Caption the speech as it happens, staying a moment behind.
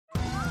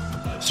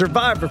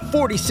Survivor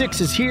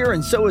 46 is here,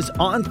 and so is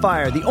On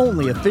Fire, the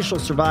only official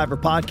Survivor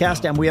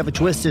podcast, and we have a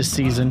twist this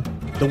season.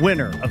 The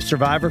winner of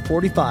Survivor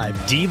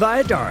 45, Dee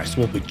Valladares,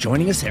 will be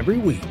joining us every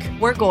week.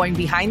 We're going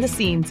behind the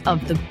scenes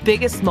of the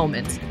biggest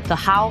moments, the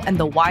how and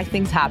the why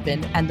things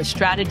happen, and the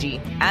strategy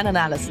and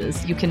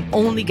analysis you can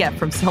only get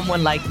from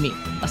someone like me,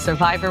 a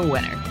Survivor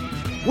winner.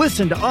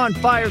 Listen to On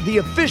Fire, the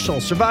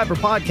official Survivor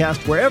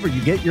podcast, wherever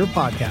you get your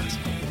podcast.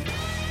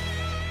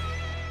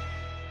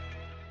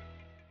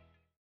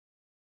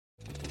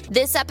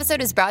 This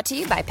episode is brought to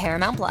you by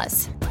Paramount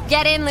Plus.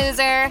 Get in,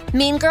 loser!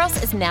 Mean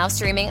Girls is now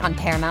streaming on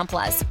Paramount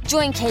Plus.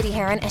 Join Katie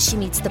Heron as she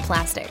meets the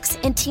plastics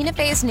in Tina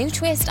Fey's new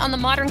twist on the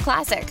modern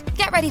classic.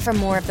 Get ready for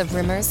more of the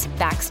rumors,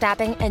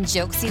 backstabbing, and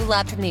jokes you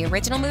loved from the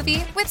original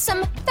movie with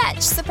some fetch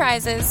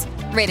surprises.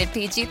 Rated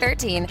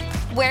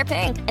PG-13. Wear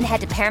pink and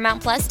head to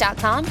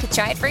ParamountPlus.com to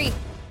try it free.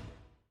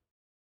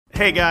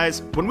 Hey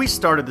guys, when we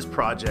started this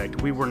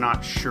project, we were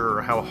not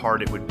sure how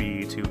hard it would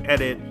be to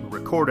edit,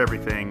 record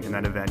everything, and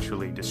then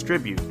eventually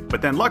distribute.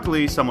 But then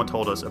luckily, someone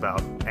told us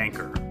about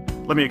Anchor.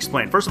 Let me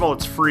explain. First of all,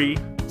 it's free.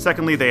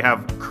 Secondly, they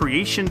have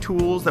creation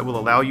tools that will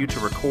allow you to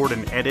record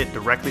and edit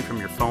directly from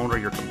your phone or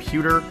your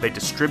computer. They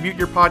distribute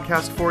your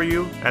podcast for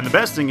you. And the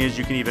best thing is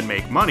you can even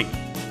make money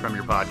from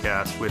your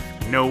podcast with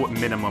no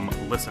minimum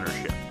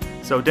listenership.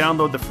 So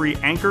download the free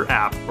Anchor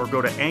app or go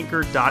to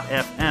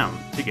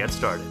anchor.fm to get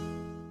started.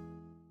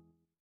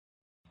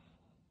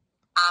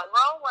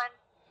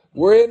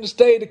 We're in a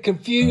state of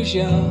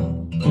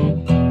confusion.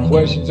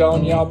 Questions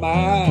on your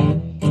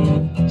mind.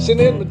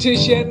 Send in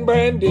Letitia and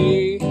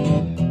Brandy.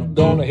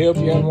 Gonna help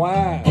you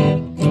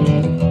unwind.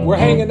 We're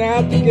hanging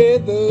out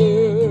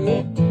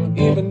together,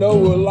 even though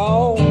we're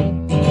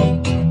alone.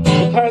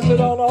 So pass it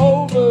on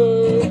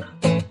over.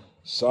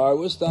 Sorry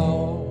we're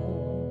stoned.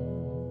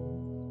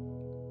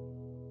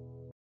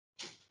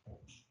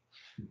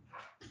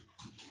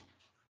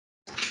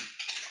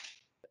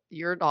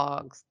 Your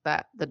dogs,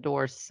 that the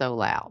door's so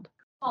loud.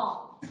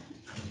 Oh.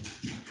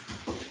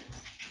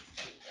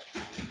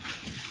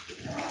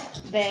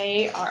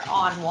 They are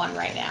on one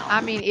right now.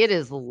 I mean, it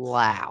is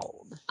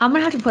loud. I'm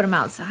gonna have to put them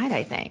outside,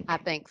 I think. I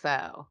think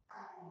so.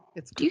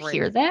 It's Do you crazy.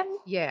 hear them?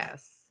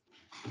 Yes.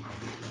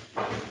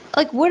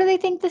 Like, what do they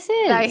think this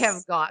is? They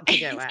have got to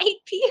go It's out. 8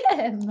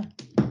 p.m.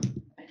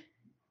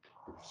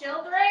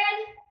 Children,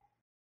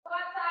 go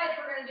outside if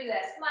we're going to do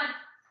this. Come on.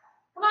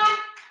 Come on.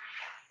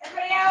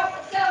 Everybody out.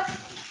 Let's go.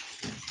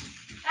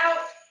 Out.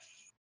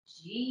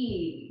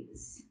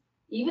 Jeez.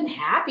 Even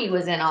Happy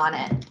was in on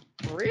it.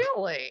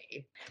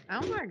 Really?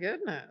 Oh my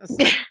goodness.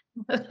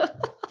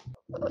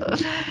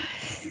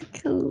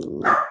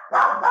 Cool.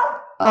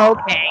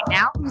 Okay,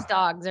 now these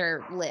dogs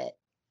are lit.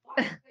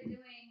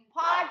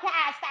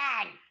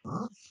 Podcasting.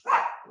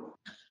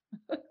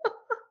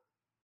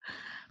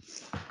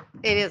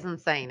 It is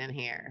insane in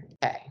here.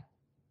 Okay.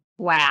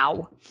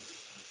 Wow.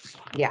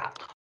 Yeah.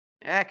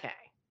 Okay.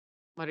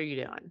 What are you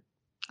doing?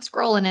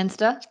 Scrolling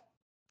Insta.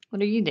 What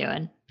are you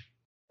doing?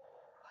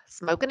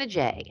 Smoking a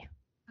J.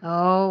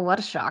 Oh, what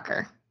a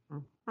shocker.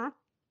 Mm-hmm.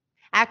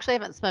 Actually, I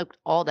haven't smoked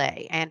all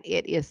day, and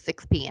it is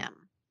 6 p.m.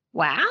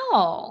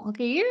 Wow. Look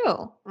at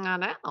you. I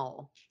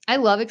know. I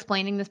love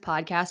explaining this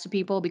podcast to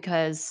people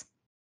because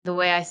the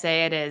way I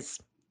say it is,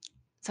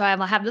 so I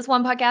have this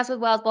one podcast with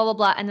Wells, blah, blah,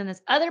 blah. And then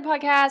this other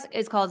podcast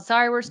is called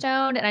Sorry We're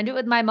Stoned. And I do it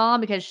with my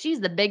mom because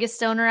she's the biggest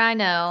stoner I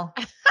know.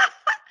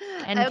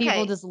 And Okay.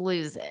 people just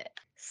lose it.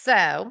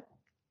 So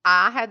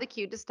I had the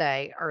cutest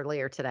day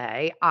earlier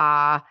today.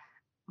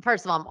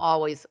 First of all, I'm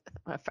always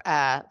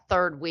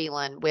third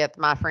wheeling with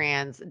my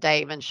friends,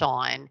 Dave and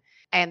Sean.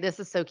 And this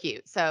is so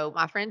cute. So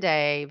my friend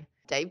Dave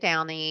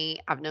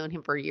Downey, I've known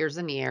him for years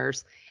and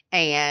years.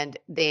 And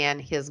then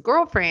his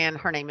girlfriend,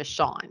 her name is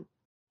Sean.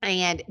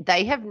 And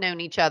they have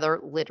known each other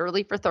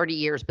literally for 30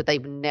 years, but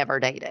they've never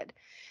dated.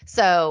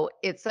 So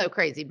it's so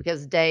crazy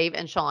because Dave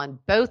and Sean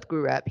both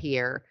grew up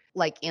here,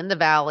 like in the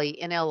Valley,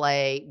 in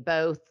LA,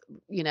 both,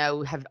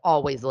 have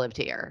always lived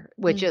here,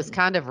 which is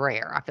kind of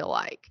rare, I feel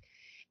like.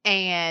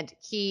 And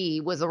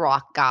he was a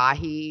rock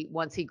guy.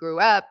 Once he grew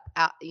up,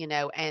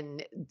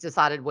 and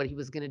decided what he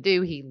was going to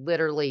do, he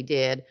literally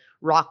did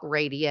rock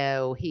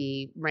radio.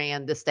 He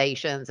ran the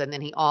stations, and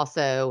then he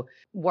also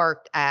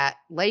worked at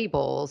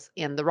labels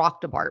in the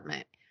rock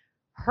department.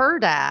 Her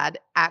dad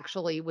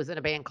actually was in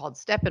a band called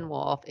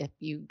Steppenwolf. If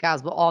you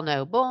guys will all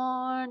know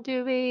Born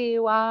to Be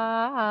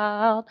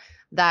Wild,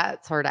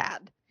 that's her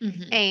dad.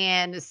 Mm-hmm.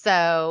 And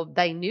so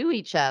they knew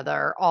each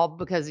other all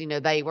because,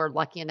 they were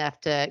lucky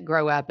enough to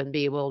grow up and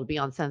be able to be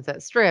on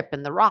Sunset Strip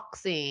and the rock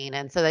scene.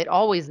 And so they'd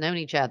always known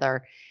each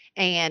other.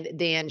 And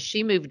then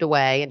she moved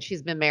away and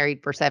she's been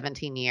married for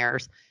 17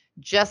 years,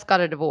 just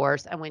got a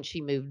divorce. And when she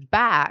moved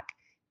back,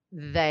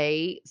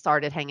 they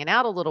started hanging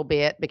out a little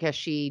bit because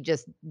she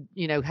just,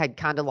 had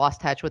kind of lost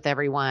touch with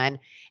everyone.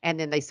 And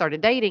then they started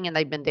dating and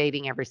they've been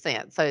dating ever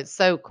since. So it's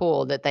so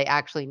cool that they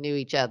actually knew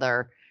each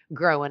other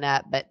growing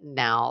up, but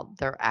now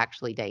they're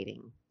actually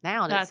dating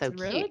now. And That's it's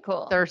so really cute.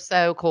 cool. They're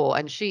so cool.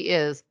 And she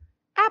is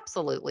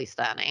absolutely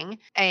stunning.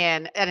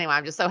 And anyway,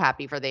 I'm just so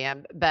happy for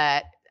them.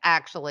 But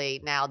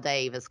actually now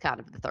Dave is kind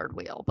of the third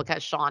wheel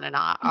because Sean and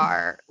I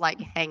are like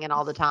hanging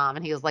all the time.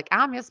 And he was like,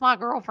 I miss my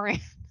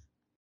girlfriend.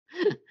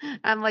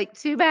 I'm like,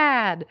 too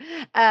bad.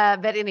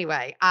 But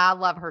anyway, I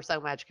love her so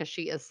much because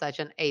she is such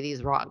an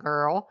 80s rock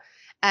girl.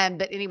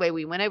 But anyway,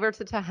 we went over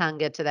to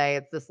Tahunga today.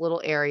 It's this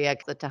little area,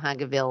 the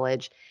Tahunga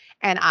Village.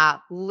 And I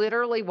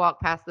literally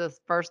walked past this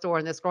first door,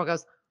 and this girl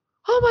goes,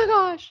 oh my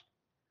gosh,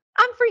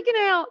 I'm freaking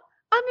out.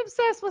 I'm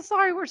obsessed with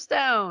Sorry We're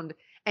Stoned.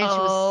 And she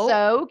was Oh.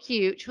 so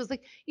cute. She was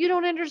like, you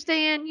don't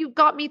understand. You've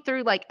got me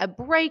through like a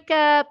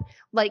breakup,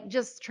 like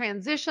just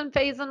transition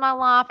phase in my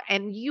life.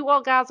 And you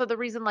all guys are the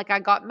reason like I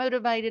got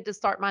motivated to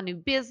start my new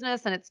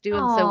business and it's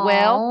doing so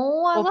well.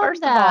 Oh, I Well, love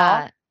first of all,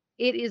 that.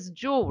 it is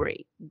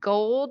jewelry,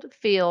 gold,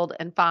 field,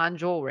 and fine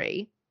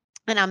jewelry.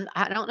 And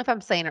I don't know if I'm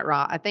saying it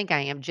right. I think I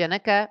am.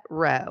 Jenica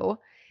Rowe.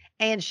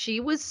 And she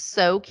was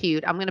so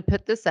cute. I'm going to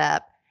put this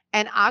up.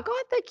 And I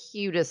got the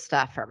cutest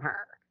stuff from her.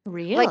 Like,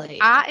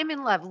 Really? I am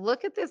in love.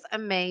 Look at this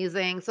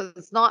amazing. So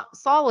it's not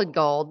solid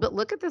gold, but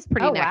look at this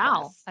pretty Oh, wow.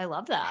 necklace. I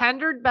love that.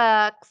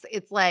 $100.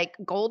 It's like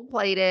gold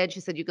plated. She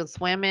said you can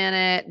swim in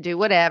it, do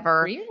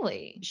whatever.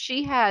 Really?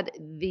 She had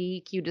the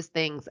cutest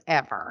things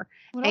ever.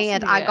 What else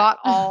And did you I get? got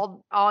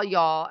all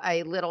y'all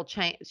a little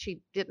chain.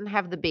 She didn't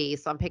have the bee,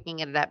 so I'm picking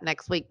it up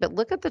next week. But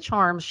look at the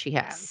charms she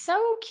has.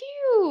 So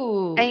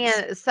cute.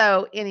 And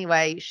so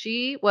anyway,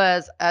 she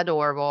was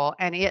adorable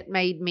and it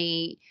made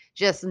me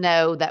just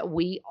know that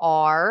we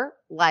are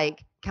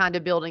like kind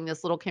of building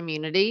this little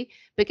community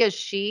because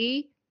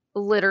she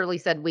literally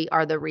said we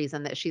are the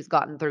reason that she's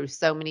gotten through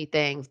so many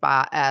things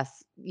by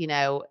us,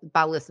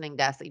 by listening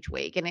to us each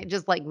week. And it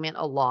just like meant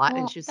a lot. And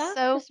Well, that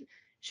just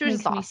she was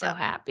makes just me so awesome.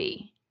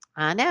 happy.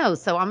 I know.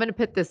 So I'm going to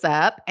put this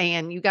up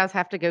and you guys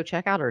have to go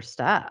check out her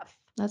stuff.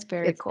 That's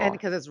very cool. And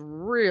because it's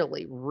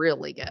really,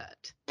 really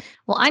good.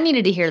 Well, I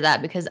needed to hear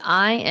that because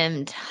I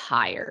am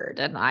tired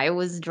and I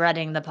was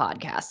dreading the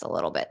podcast a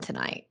little bit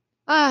tonight.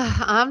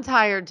 I'm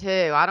tired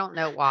too. I don't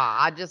know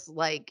why.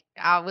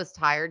 I was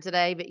tired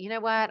today, but you know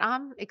what?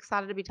 I'm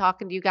excited to be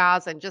talking to you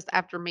guys. And just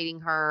after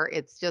meeting her,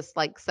 it's just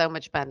like so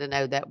much fun to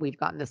know that we've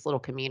gotten this little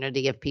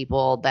community of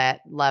people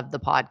that love the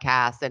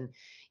podcast. And,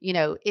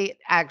 it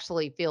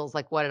actually feels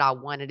like what I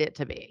wanted it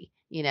to be,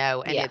 and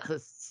Yeah.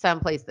 it's some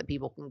place that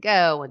people can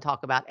go and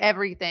talk about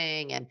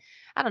everything. And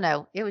I don't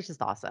know. It was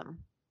just awesome.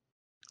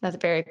 That's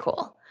very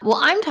cool. Well,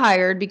 I'm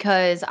tired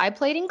because I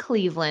played in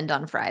Cleveland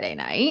on Friday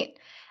night.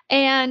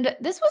 And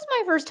this was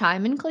my first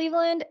time in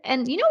Cleveland.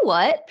 And you know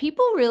what?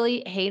 People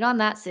really hate on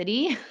that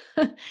city.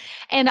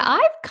 And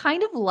I've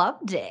kind of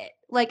loved it.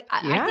 Like,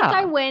 I think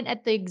I Yeah. went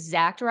at the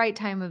exact right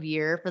time of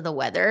year for the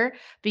weather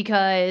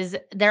because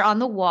they're on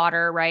the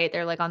water, right?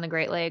 They're like on the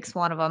Great Lakes,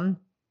 one of them.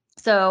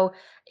 So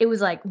it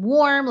was like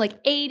warm, like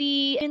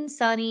 80 and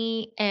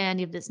sunny, and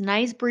you have this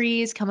nice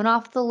breeze coming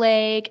off the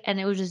lake, and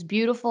it was just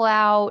beautiful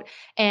out.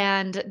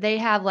 And they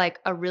have like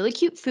a really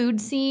cute food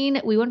scene.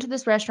 We went to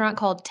this restaurant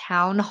called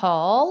Town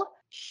Hall.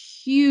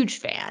 Huge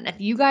fan. If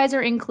you guys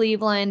are in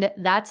Cleveland,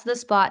 that's the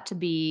spot to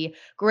be.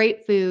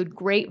 Great food,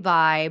 great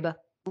vibe.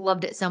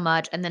 Loved it so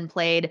much. And then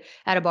played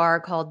at a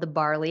bar called the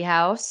Barley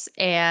House.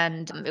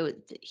 And it was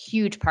a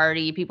huge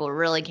party. People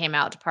really came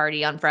out to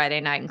party on Friday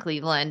night in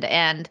Cleveland.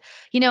 And,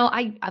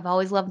 I've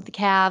always loved the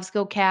Cavs.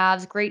 Go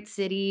Cavs. Great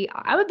city.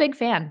 I'm a big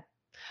fan.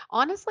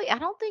 Honestly, I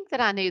don't think that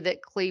I knew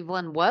that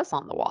Cleveland was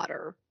on the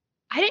water.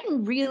 I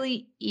didn't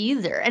really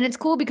either. And it's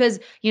cool because,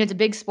 it's a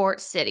big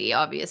sports city,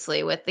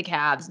 obviously, with the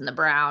Cavs and the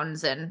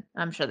Browns, and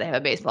I'm sure they have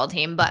a baseball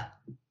team, but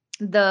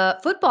the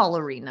football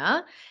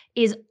arena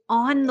is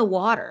on the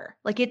water.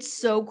 Like, it's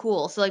so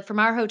cool. So, like, from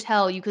our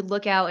hotel, you could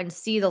look out and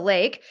see the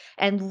lake,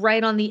 and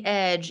right on the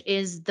edge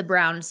is the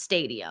Browns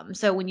stadium.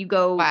 So when you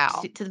go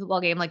Wow. to the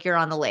football game, like, you're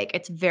on the lake.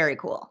 It's very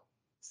cool.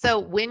 So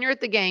when you're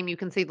at the game, you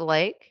can see the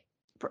lake?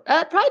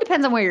 It probably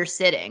depends on where you're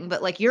sitting,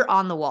 but, like, you're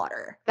on the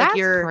water. Like, That's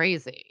you're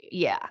crazy.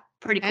 Yeah,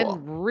 pretty cool.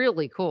 And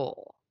really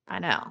cool. I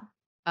know.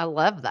 I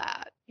love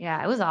that.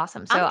 Yeah, it was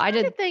awesome. So I'm I trying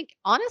did to think,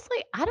 honestly,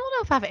 I don't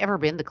know if I've ever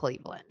been to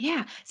Cleveland.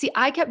 Yeah. See,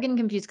 I kept getting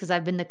confused because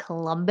I've been to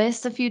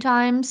Columbus a few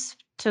times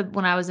to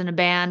when I was in a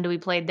band. We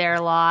played there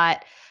a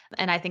lot.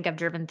 And I think I've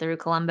driven through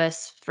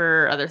Columbus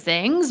for other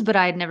things, but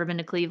I'd never been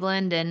to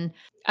Cleveland. And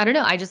I don't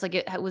know. I just like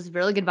it was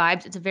really good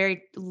vibes. It's a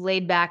very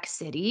laid back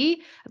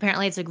city.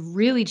 Apparently, it's like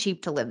really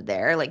cheap to live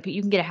there. Like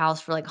you can get a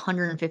house for like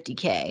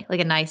 $150K, like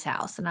a nice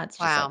house. And that's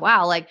just like,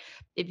 wow. Like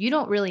if you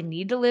don't really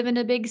need to live in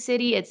a big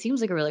city, it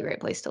seems like a really great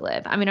place to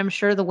live. I mean, I'm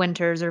sure the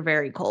winters are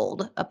very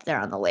cold up there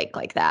on the lake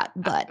like that,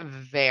 but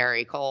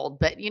Very cold.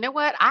 But you know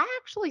what? I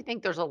actually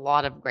think there's a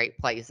lot of great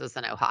places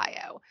in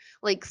Ohio.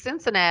 Like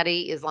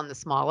Cincinnati is on the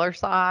smaller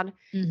side,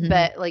 Mhm.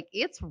 but like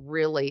it's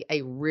really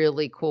a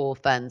really cool,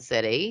 fun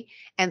city.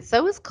 And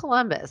so is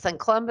Columbus, and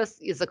Columbus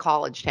is a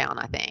college town,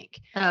 I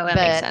think. Oh, that makes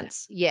But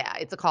sense. yeah,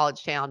 it's a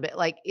college town, but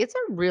like it's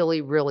a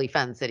really, really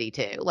fun city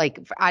too. Like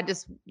I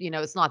just,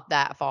 it's not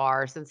that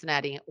far.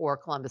 Cincinnati or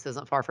Columbus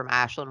isn't far from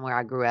Ashland, where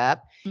I grew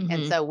up. And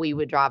Mhm. so we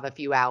would drive a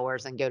few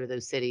hours and go to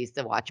those cities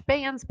to watch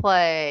bands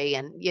play.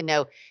 And,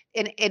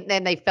 and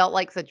then they felt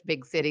like such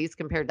big cities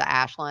compared to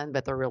Ashland,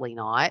 but they're really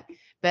not.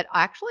 But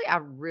actually, I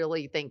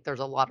really think there's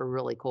a lot of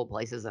really cool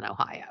places in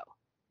Ohio.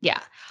 Yeah.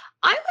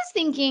 I was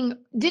thinking,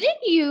 didn't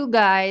you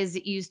guys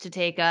used to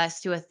take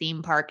us to a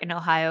theme park in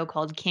Ohio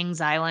called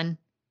Kings Island?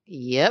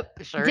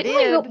 Yep, sure Didn't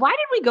we go? did. Why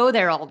did we go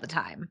there all the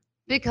time?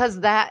 Because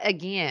that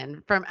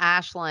again, from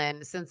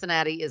Ashland,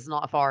 Cincinnati is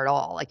not far at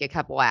all, like a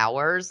couple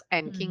hours.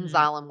 And Kings Mhm.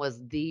 Island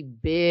was the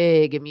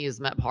big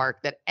amusement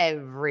park that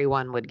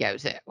everyone would go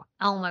to.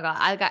 Oh my God.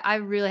 I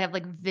really have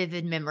like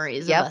vivid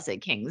memories of Yep. us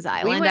at Kings We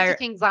Island. went to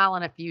Kings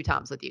Island a few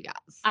times with you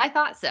guys. I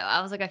thought so.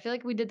 I was like, I feel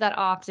like we did that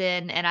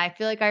often. And I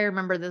feel like I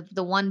remember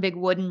the one big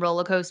wooden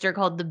roller coaster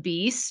called the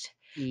Beast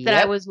that I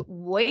Yep. was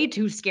way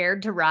too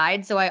scared to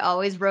ride. So I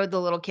always rode the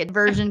little kid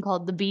version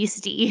called the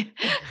Beastie.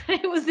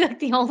 It was like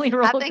the only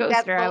roller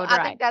coaster I would I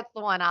ride. think that's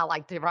the one I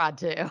like to ride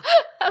too.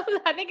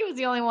 I think it was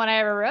the only one I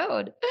ever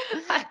rode.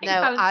 I think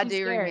No, I was I too do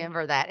scared.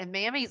 remember that. And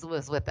Mammy's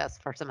was with us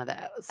for some of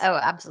those. Oh,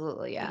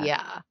 absolutely. Yeah.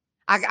 Yeah.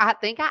 I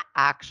think I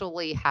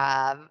actually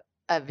have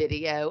a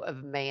video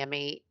of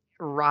Mammy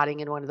riding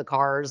in one of the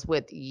cars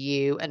with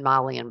you and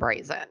Molly and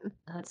Brazen.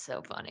 That's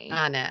so funny.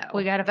 I We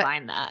know. got to But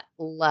find that.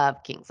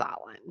 love Kings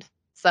Island.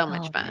 So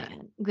much Oh, fun.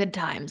 man. Good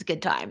times.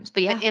 Good times.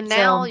 But yeah. And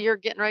now So. you're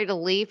getting ready to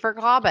leave for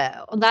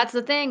Cabo. Well, that's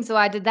the thing. So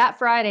I did that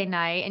Friday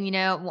night, and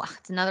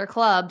it's another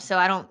club, so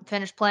I don't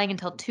finish playing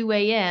until 2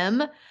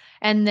 a.m.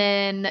 And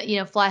then,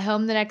 fly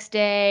home the next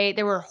day.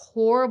 There were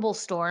horrible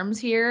storms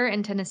here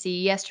in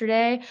Tennessee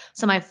yesterday,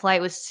 so my flight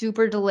was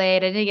super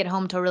delayed. I didn't get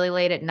home till really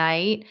late at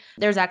night.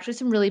 There's actually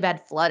some really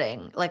bad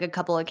flooding, like a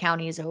couple of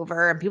counties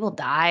over, and people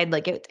died.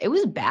 Like it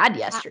was bad You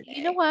know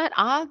yesterday. what?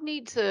 I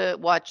need to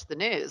watch the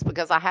news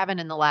because I haven't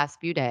in the last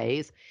few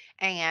days.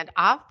 And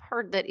I've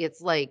heard that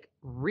it's like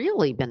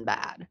really been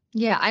bad.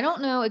 Yeah, I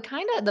don't know. It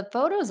kind of the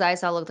photos I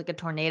saw looked like a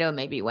tornado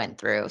maybe went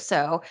through.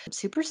 So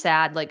super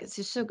sad. Like it's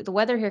just the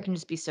weather here can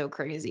just be so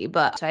crazy.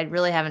 But so I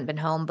really haven't been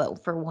home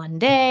but for one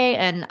day,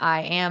 and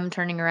I am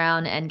turning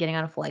around and getting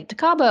on a flight to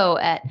Cabo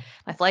at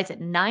my flight's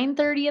at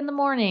 9:30 in the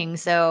morning.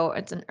 So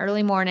it's an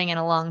early morning and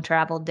a long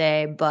travel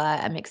day,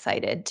 but I'm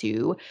excited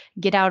to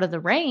get out of the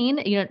rain.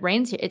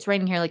 It's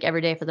raining here like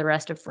every day for the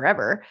rest of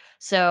forever.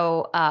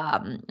 So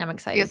I'm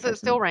excited Is for it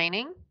still some. raining?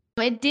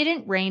 It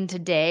didn't rain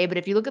today, but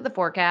if you look at the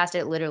forecast,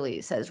 it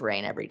literally says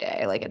rain every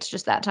day. Like it's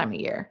just that time of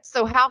year.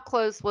 So how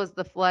close was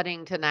the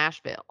flooding to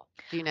Nashville?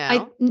 Do you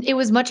know? It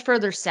was much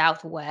further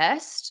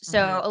southwest, so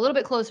Mhm. a little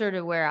bit closer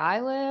to where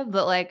I live,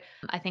 but like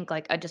I think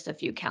like just a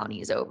few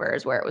counties over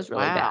is where it was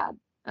really Wow.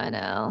 bad. I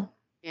know.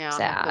 Yeah, I'll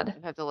Sad.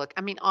 have to look.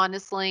 I mean,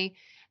 honestly,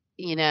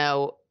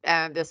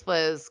 this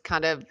was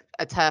kind of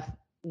a tough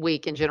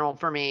week in general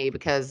for me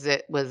because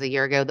it was a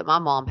year ago that my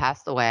mom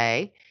passed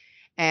away.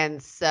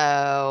 And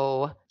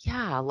so,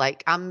 yeah,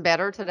 like I'm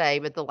better today,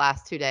 but the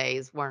last 2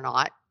 days were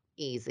not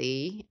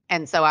easy.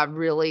 And so I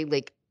really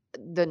like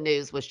the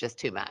news was just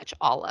too much,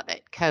 all of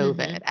it. COVID,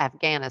 Mhm.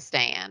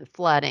 Afghanistan,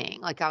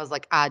 flooding. Like I was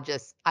like,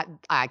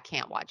 I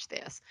can't watch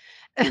this.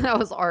 And I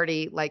was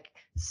already like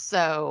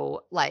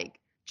so like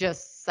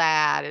just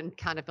sad and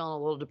kind of feeling a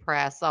little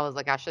depressed. So I was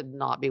like, I should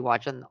not be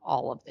watching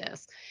all of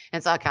this.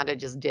 And so I kind of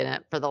just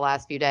didn't for the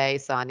last few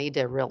days. So I need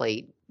to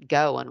really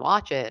go and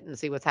watch it and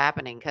see what's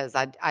happening because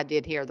I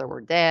did hear there were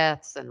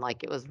deaths and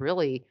like it was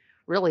really,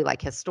 really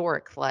like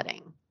historic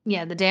flooding.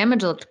 Yeah, the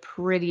damage looked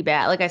pretty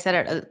bad. Like I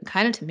said, it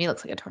kind of to me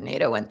looks like a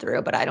tornado went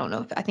through, but I don't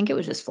know if I think it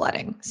was just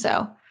flooding.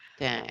 So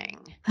Dang.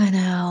 I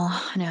know,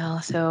 I know.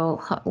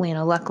 So,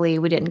 luckily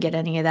we didn't get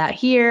any of that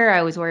here. I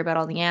always worry about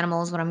all the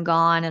animals when I'm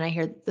gone, and I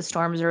hear the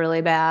storms are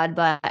really bad,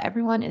 but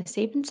everyone is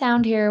safe and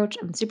sound here, which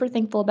I'm super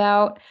thankful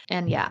about.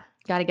 And yeah,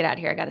 got to get out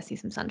here. I got to see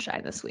some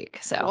sunshine this week.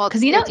 So, Well,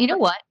 because it's you know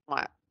what?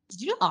 what?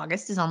 Did you know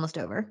August is almost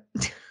over?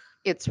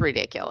 It's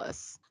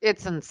ridiculous.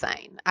 It's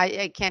insane.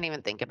 I can't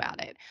even think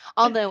about it.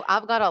 Although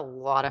I've got a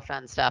lot of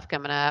fun stuff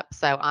coming up.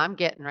 So I'm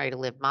getting ready to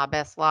live my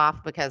best life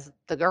because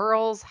the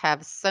girls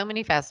have so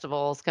many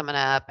festivals coming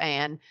up.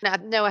 And now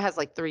Noah has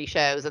like 3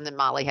 shows, and then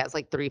Molly has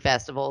like 3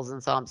 festivals.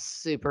 And so I'm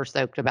super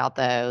stoked about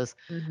those.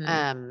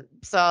 Hmm.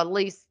 So at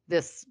least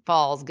this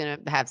fall is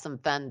going to have some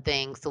fun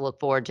things to look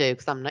forward to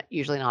because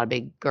usually not a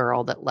big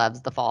girl that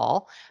loves the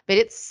fall. But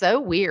it's so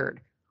weird.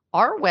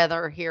 Our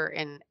weather here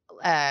in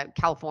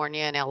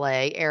California and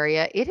LA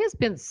area, it has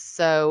been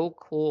so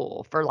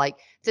cool for like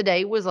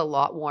today was a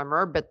lot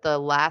warmer, but the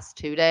last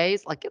 2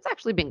 days, like it's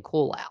actually been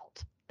cool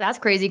out. That's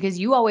crazy because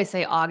you always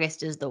say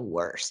August is the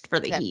worst for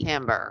the heat.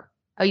 September.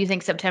 Oh, you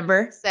think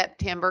September?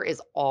 September is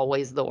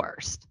always the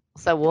worst.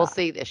 So we'll God,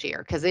 see this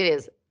year because it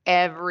is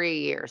every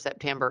year.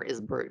 September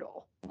is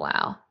brutal.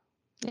 wow.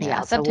 Yeah,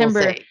 Yeah, so we'll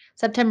see.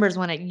 September is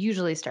when it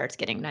usually starts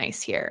getting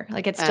nice here.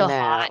 Like it's I still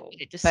hot, know,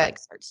 but it just but like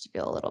starts to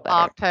feel a little better.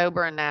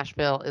 October in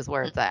Nashville is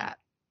where it's Mhm. at.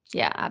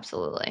 Yeah,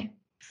 absolutely.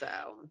 So,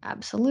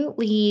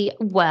 Absolutely.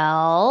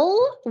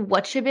 Well,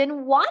 what you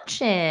been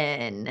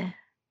watching?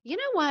 you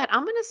know what?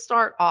 I'm going to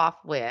start off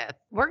with,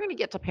 we're going to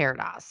get to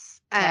Paradise.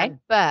 Okay.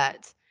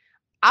 But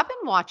I've been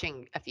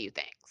watching a few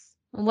things.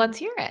 Let's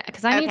hear it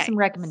because I need Okay. some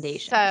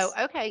recommendations. So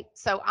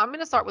I'm going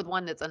to start with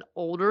one that's an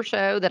older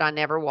show that I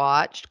never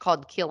watched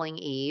called Killing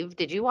Eve.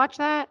 Did you watch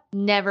that?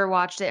 Never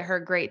watched it.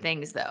 Heard great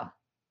things though.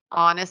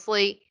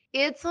 Honestly,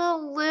 it's a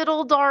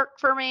little dark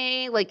for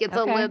me. Like it's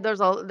a Okay.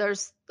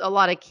 there's a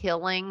lot of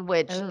killing,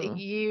 which Oh,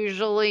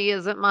 usually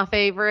isn't my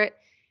favorite,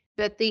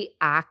 but the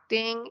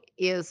acting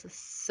is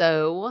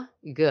so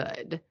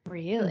good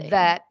really?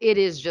 that it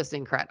is just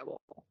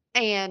incredible.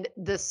 And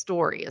the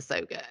story is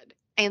so good.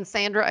 And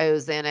Sandra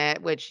Oh's in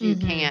it, which you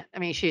Mhm. can't, I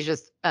mean, she's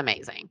just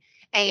amazing.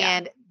 Yeah.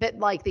 And but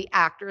like the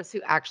actress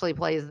who actually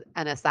plays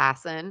an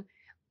assassin,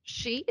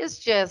 she is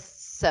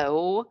just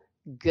so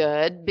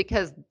good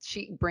because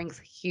she brings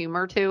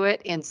humor to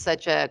it in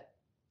such a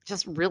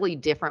just really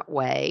different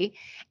way.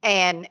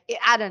 And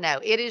I don't know,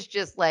 it is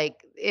just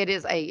like it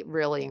is a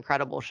really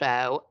incredible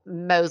show,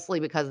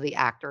 mostly because the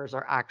actors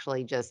are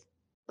actually just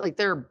like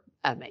they're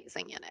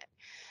amazing in it.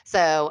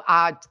 So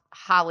I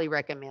highly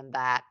recommend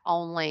that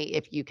only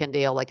if you can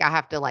deal. Like I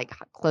have to like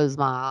close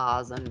my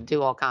eyes and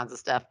do all kinds of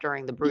stuff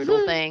during the brutal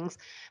things,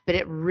 but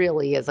it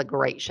really is a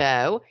great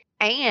show.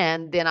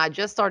 And then I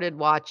just started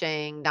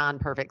watching Non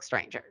Perfect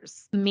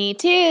Strangers. Me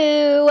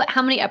too.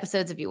 How many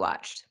episodes have you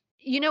watched?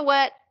 You know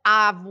what?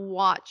 I've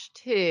watched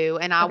 2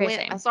 and I Okay,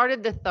 I same.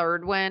 started the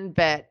 3rd one,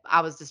 but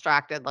I was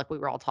distracted, like, we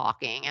were all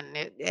talking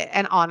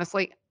and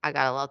honestly, I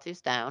got a little too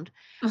stoned.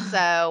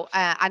 So,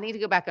 I need to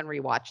go back and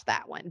rewatch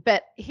that one.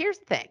 But here's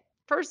the thing.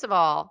 First of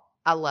all,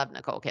 I love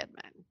Nicole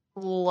Kidman.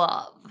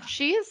 Love.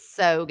 She is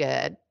so good.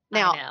 I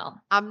Now, know.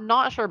 I'm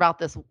not sure about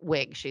this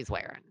wig she's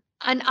wearing.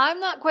 And I'm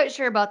not quite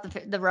sure about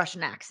the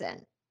Russian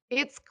accent.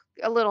 It's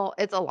a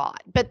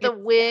lot. But the Yeah.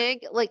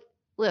 wig, like,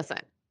 listen,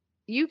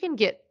 you can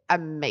get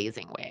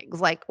amazing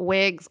wigs, like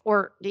wigs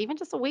or even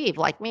just a weave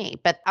like me.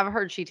 But I've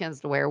heard she tends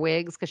to wear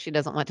wigs because she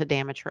doesn't want to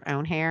damage her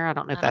own hair. I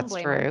don't know if I don't that's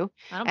blame her. true.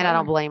 I don't And I blame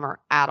don't her. blame her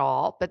at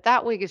all. But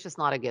that wig is just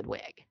not a good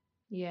wig.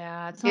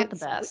 Yeah, it's not the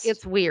best.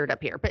 It's weird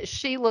up here, but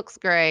she looks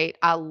great.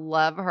 I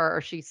love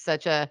her. She's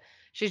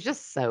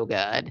just so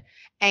good.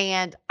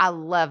 And I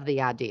love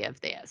the idea of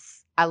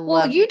this. I Well,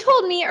 love you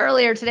told me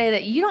earlier today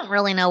that you don't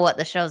really know what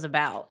the show's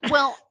about.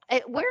 Well,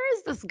 where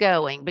is this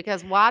going?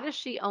 Because why does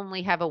she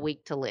only have a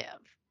week to live?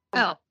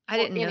 Oh, I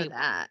Or didn't know any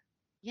that.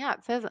 Yeah,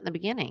 it says it in the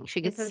beginning. She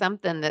It gets says,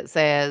 something that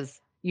says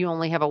you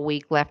only have a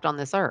week left on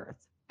this earth.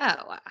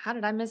 oh, how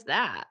did I miss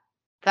that?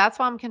 That's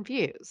why I'm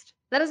confused.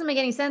 That doesn't make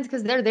any sense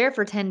because they're there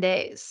for 10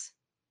 days.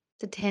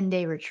 It's a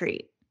 10-day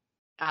retreat.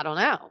 I don't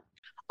know.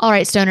 All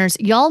right, stoners,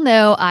 y'all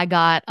know I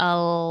got a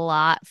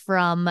lot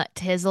from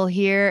Tizzle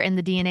here in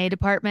the DNA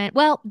department.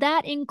 Well,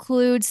 that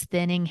includes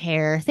thinning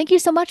hair. Thank you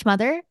so much,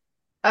 Mother.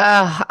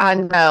 I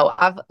know.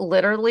 I've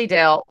literally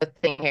dealt with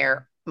thin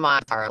hair my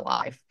entire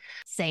life.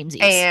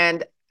 Samesies.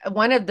 And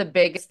one of the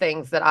biggest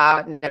things that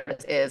I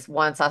noticed is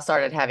once I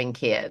started having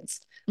kids,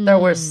 there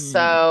was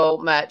so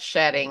much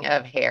shedding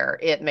of hair.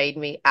 It made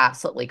me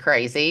absolutely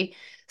crazy.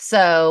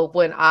 So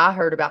when I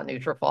heard about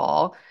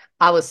Nutrafol,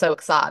 I was so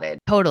excited.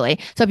 Totally.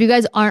 So if you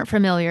guys aren't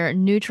familiar,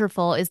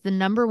 Nutrafol is the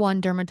 #1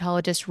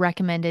 dermatologist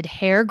recommended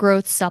hair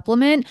growth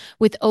supplement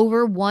with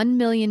over 1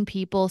 million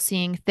people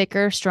seeing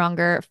thicker,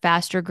 stronger,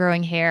 faster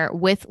growing hair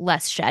with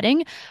less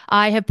shedding.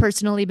 I have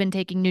personally been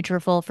taking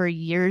Nutrafol for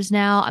years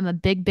now. I'm a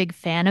big, big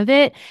fan of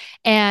it.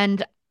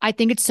 And I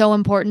think it's so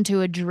important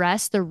to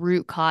address the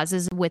root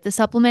causes with the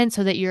supplement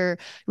so that you're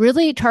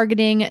really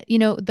targeting,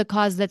 the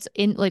cause that's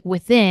in like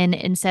within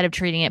instead of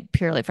treating it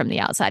purely from the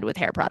outside with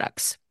hair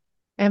products.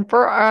 And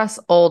for us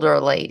older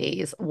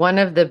ladies, one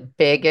of the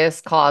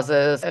biggest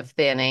causes of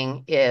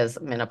thinning is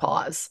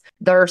menopause.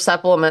 Their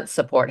supplements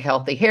support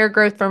healthy hair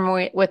growth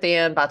from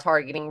within by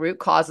targeting root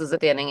causes of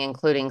thinning,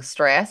 including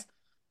stress,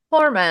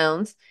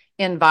 hormones,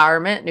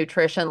 environment,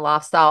 nutrition,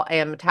 lifestyle,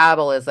 and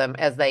metabolism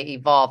as they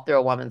evolve through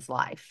a woman's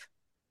life.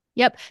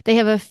 Yep. They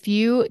have a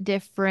few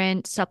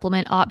different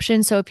supplement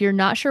options. So if you're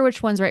not sure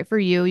which one's right for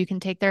you, you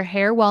can take their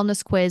hair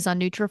wellness quiz on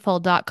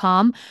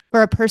Nutrafol.com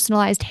for a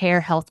personalized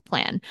hair health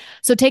plan.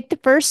 So take the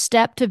first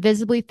step to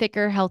visibly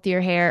thicker,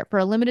 healthier hair. For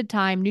a limited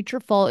time,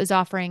 Nutrafol is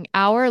offering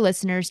our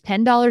listeners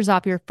 $10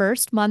 off your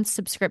first month's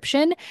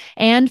subscription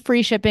and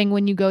free shipping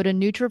when you go to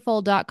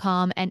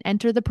Nutrafol.com and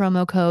enter the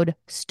promo code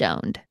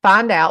STONED.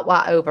 Find out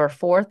why over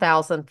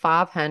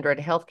 4,500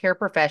 healthcare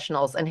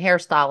professionals and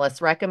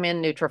hairstylists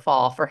recommend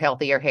Nutrafol for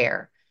healthier hair.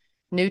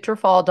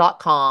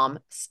 Nutrafol.com,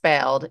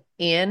 spelled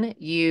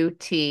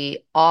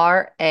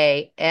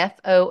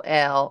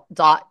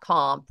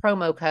Nutrafol.com,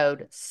 promo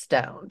code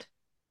STONED.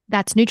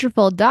 That's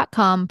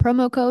Nutrafol.com,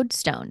 promo code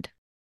STONED.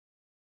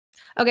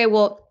 Okay,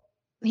 well,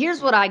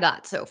 here's what I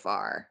got so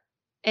far.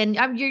 And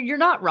you're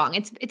not wrong.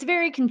 It's a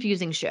very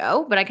confusing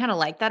show, but I kind of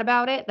like that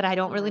about it, that I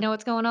don't really know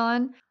what's going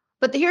on.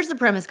 But here's the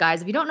premise,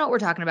 guys. If you don't know what we're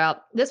talking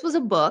about, this was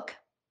a book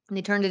and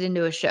they turned it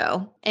into a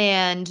show.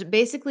 And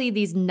basically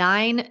these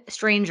 9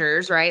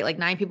 strangers, right? Like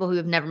 9 people who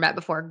have never met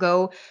before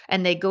go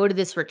to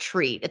this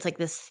retreat. It's like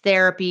this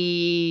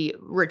therapy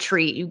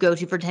retreat you go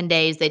to for 10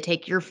 days. They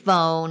take your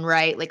phone,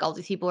 right? Like all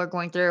these people are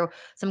going through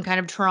some kind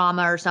of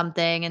trauma or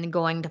something and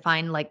going to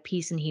find like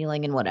peace and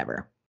healing and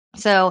whatever.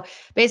 So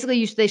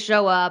basically they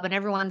show up and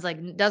everyone's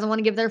like doesn't want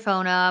to give their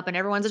phone up and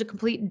everyone's a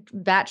complete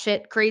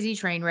batshit crazy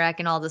train wreck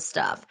and all this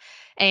stuff.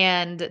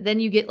 And then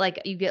you get like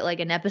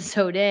an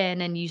episode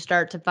in and you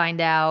start to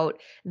find out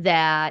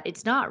that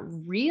it's not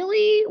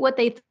really what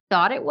they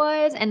thought it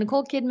was. And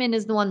Nicole Kidman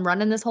is the one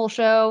running this whole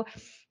show.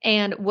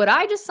 And what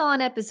I just saw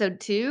in episode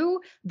 2,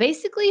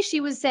 basically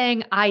she was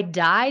saying I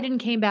died and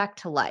came back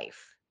to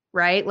life,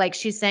 right? Like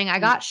she's saying I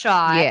got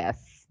shot. Yes.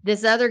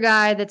 This other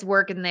guy that's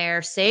working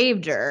there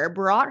saved her,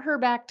 brought her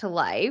back to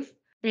life.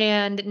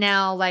 And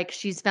now, like,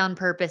 she's found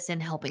purpose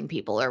in helping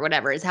people or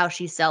whatever is how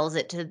she sells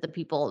it to the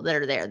people that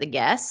are there, the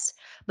guests.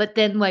 But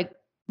then, like,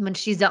 when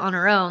she's on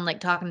her own, like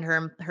talking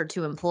to her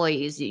 2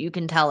 employees, you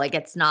can tell like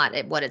it's not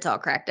what it's all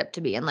cracked up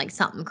to be, and like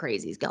something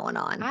crazy's going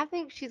on. I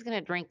think she's going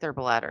to drink their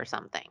blood or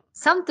something.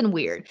 Something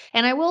weird.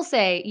 And I will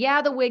say,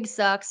 yeah, the wig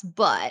sucks,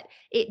 but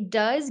it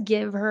does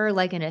give her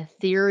like an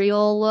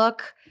ethereal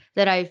look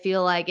that I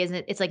feel like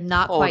it's like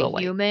not quite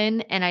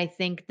human. And I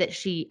think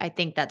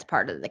that's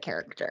part of the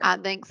character. I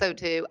think so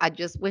too. I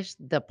just wish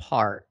the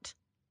part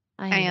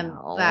and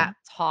know. that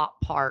top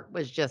part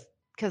was just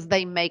because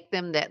they make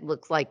them that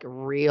looks like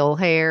real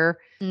hair.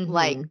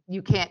 Like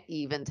you can't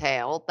even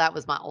tell. That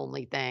was my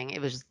only thing.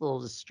 It was just a little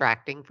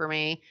distracting for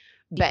me.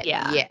 But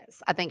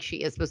yes, I think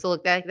she is supposed to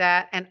look like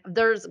that. And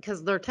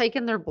because they're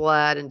taking their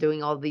blood and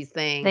doing all these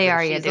things. They and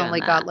are. She's Doing only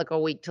that. got like a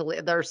week to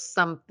live. There's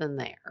something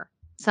there.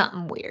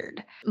 Something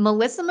weird.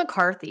 Melissa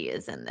McCarthy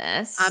is in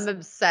this. I'm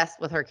obsessed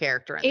with her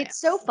character in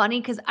It's so funny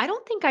because I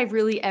don't think I've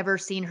really ever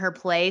seen her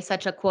play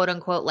such a quote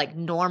unquote like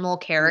normal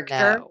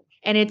character. No,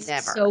 and it's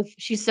never.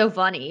 she's so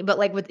funny, but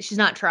like she's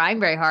not trying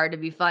very hard to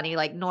be funny,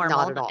 like normal.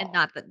 Not at all. And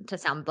not to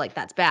sound like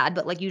that's bad,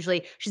 but like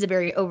usually she's a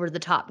very over the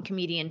top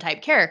comedian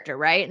type character,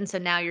 right? And so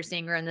now you're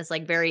seeing her in this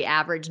like very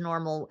average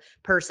normal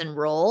person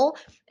role,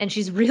 and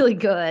she's really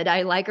good.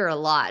 I like her a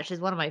lot. She's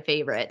one of my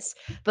favorites.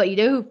 But you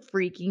know who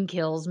freaking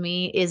kills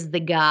me is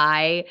the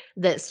guy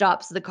that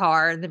stops the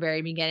car in the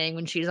very beginning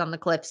when she's on the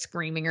cliff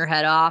screaming her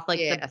head off, like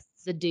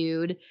the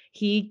dude.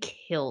 He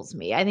kills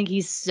me. I think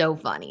he's so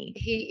funny.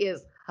 He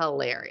is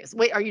hilarious.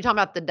 Wait, are you talking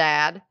about the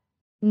dad?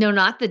 No,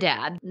 not the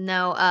dad.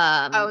 No.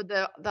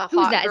 The who's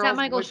hot that? Is that girl's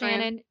Michael boyfriend?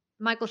 Shannon?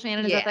 Michael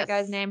Shannon, is that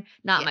guy's Yes. name?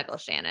 Not Yes. Michael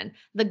Shannon.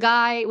 The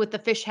guy with the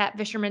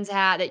fisherman's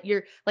hat that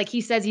you're like,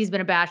 he says he's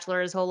been a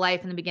bachelor his whole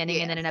life in the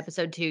beginning, and then in Yes.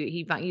 episode 2,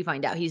 you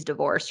find out he's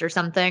divorced or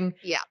something.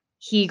 Yeah.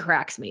 He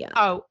cracks me up.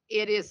 Oh,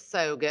 it is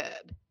so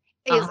good.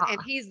 And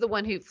he's the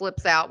one who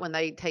flips out when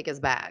they take his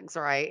bags,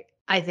 right?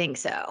 I think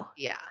so.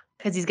 Yeah.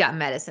 Because he's got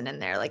medicine in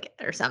there, like,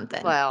 or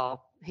something.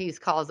 Well, he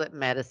calls it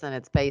medicine.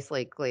 It's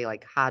basically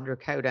like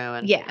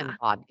hydrocodone and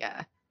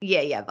vodka.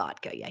 Yeah,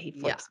 vodka. Yeah, he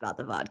flips about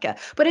the vodka.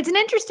 But it's an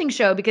interesting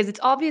show because it's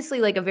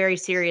obviously like a very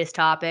serious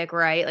topic,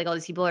 right? Like all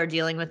these people are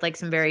dealing with like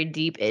some very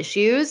deep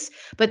issues,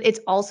 but it's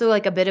also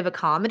like a bit of a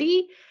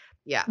comedy.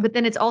 Yeah. But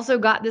then it's also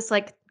got this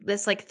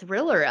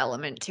thriller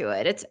element to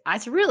it.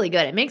 It's really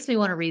good. It makes me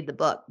want to read the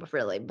book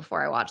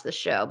before I watch the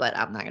show, but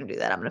I'm not going to do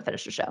that. I'm going to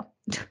finish the show.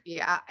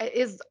 Yeah.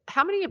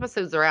 How many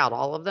episodes are out?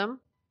 All of them?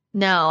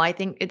 No, I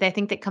think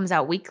that comes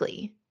out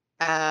weekly.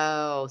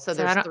 Oh, so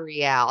there's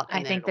 3 out.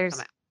 I think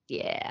there's,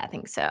 I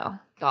think so.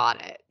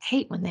 Got it. I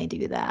hate when they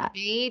do that.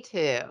 Me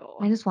too.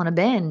 I just want to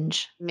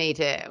binge. Me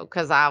too.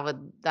 Because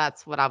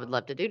that's what I would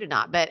love to do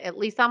tonight. But at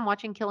least I'm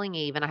watching Killing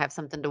Eve and I have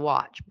something to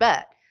watch.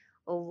 But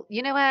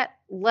you know what?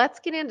 Let's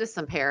get into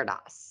some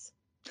Paradise.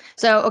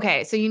 So,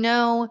 okay. So,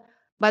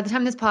 by the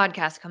time this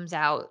podcast comes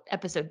out,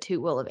 episode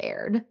 2 will have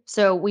aired.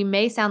 So we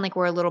may sound like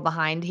we're a little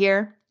behind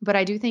here, but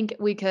I do think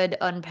we could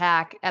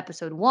unpack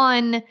episode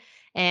 1.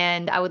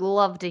 And I would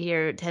love to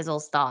hear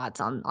Tizzle's thoughts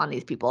on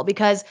these people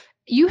because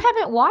you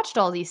haven't watched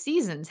all these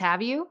seasons,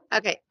 have you?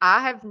 Okay.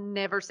 I have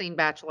never seen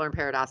Bachelor in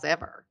Paradise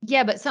ever.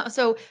 Yeah, but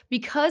so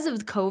because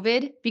of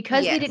COVID,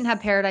 because they didn't have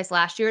Paradise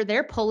last year,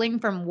 they're pulling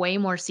from way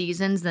more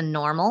seasons than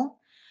normal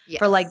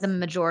for like the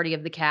majority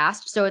of the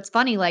cast. So it's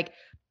funny, like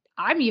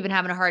I'm even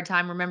having a hard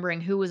time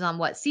remembering who was on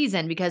what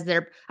season because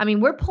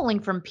we're pulling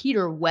from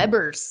Peter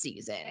Weber's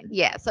season.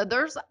 Yeah. So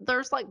there's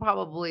like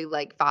probably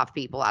like 5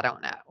 people I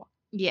don't know.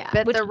 Yeah.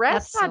 But the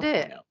rest I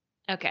do. Funny.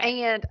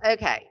 Okay. And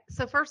okay.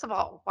 So first of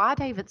all, why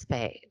David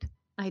Spade?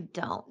 I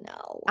don't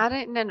know. I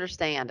didn't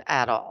understand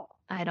at all.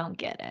 I don't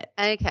get it.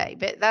 Okay,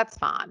 but that's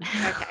fine.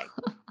 Okay.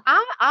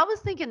 I was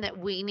thinking that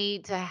we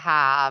need to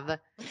have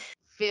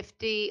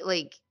 50,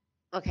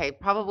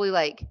 probably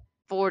like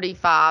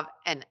 45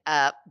 and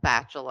up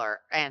bachelor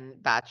and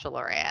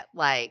bachelorette,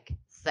 like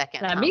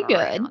second That'd time be good.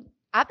 around.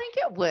 I think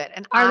it would.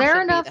 And Are I there should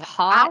be enough I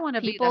hot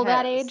wanna be the people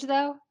that host. age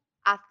though?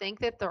 I think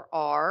that there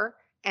are,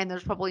 and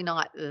there's probably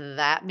not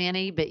that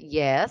many, but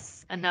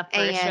yes. Enough for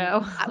a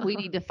show. We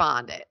need to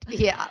find it.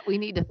 Yeah, we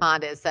need to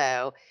find it.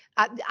 So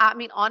I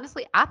mean,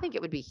 honestly, I think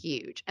it would be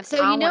huge. And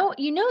So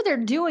you know they're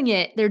doing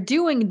it. They're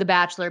doing The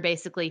Bachelor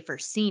basically for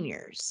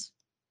seniors,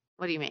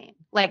 what do you mean?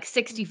 like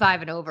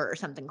 65 and over or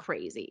something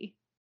crazy.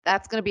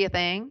 That's going to be a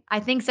thing? I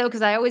think so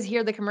because I always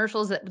hear the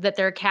commercials that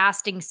they're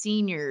casting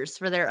seniors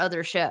for their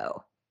other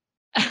show.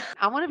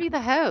 I want to be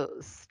the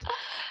host.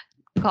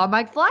 Call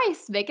Mike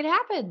Fleiss, make it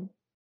happen.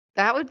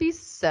 That would be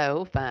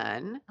so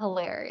fun.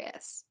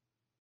 Hilarious.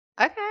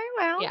 Okay,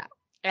 well. Yeah.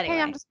 Hey,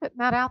 Anyway, I'm just putting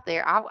that out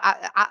there.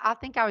 I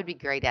think I would be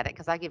great at it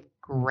because I give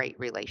great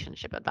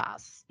relationship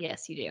advice.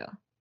 yes, you do.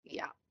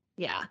 Yeah.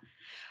 Yeah.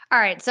 All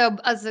right. So,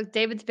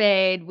 David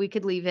Spade, we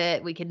could leave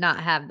it. We could not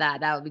have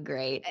that. That would be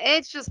great.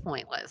 It's just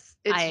pointless.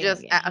 It's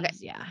just yeah, okay.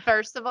 Yeah.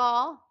 First of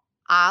all,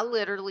 I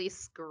literally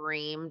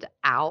screamed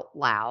out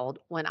loud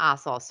when I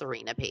saw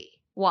Serena P.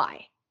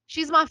 Why?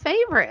 She's my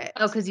favorite.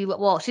 Oh,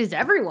 because she's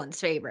everyone's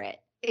favorite.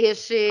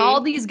 Is she?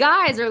 All these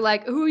guys are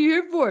like, who are you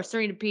here for?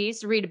 Serena P,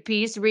 Serena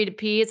P, Serena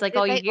P. It's like Did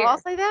all you they hear. all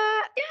say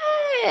that?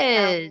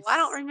 Yes. No, I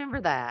don't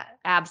remember that.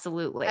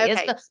 Absolutely.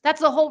 Okay. That's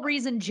the whole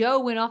reason Joe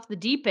went off the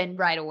deep end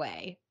right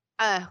away.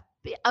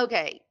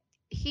 Okay.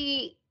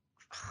 He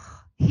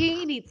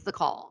needs to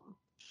calm.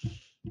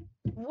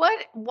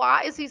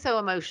 Why is he so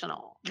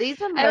emotional? I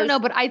don't know,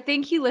 but I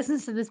think he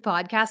listens to this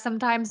podcast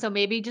sometimes, so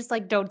maybe just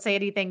like don't say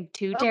anything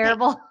too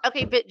terrible.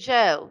 Okay, but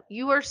Joe,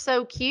 you are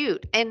so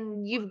cute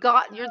and you're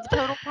the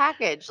total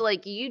package.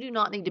 Like you do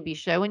not need to be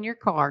showing your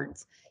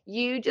cards.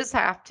 You just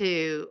have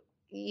to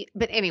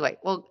but anyway,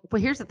 well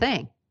here's the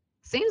thing.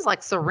 Seems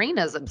like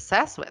Serena's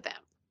obsessed with him.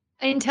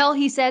 Until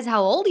he says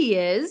how old he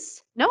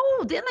is. No,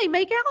 then they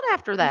make out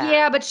after that.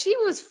 Yeah, but she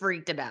was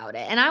freaked about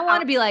it. And I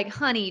want to be like,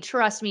 honey,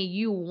 trust me,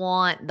 you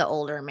want the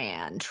older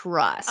man.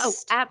 Trust. Oh,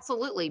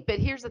 absolutely. But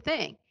here's the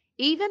thing.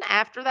 Even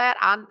after that,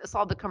 I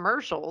saw the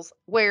commercials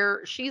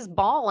where she's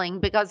bawling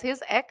because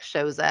his ex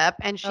shows up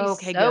and she's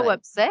so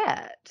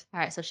upset. All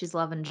right, so she's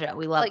loving Joe.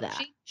 We love that.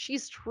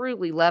 She's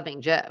truly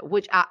loving Joe,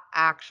 which I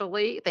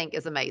actually think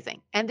is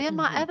amazing. And then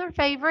my other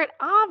favorite,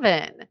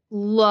 Ivan.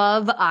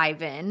 Love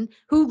Ivan,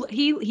 who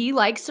he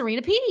likes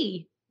Serena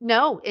P.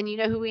 No, and you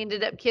know who he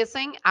ended up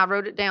kissing? I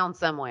wrote it down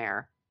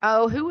somewhere.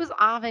 Oh, who was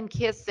Ivan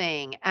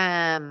kissing?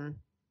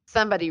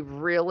 Somebody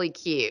really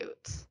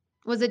cute.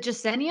 Was it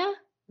Jasenia?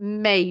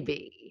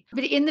 Maybe.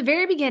 But in the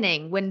very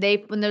beginning, when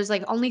there's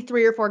like only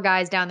 3 or 4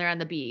 guys down there on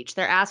the beach,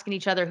 they're asking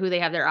each other who they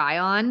have their eye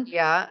on.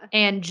 Yeah.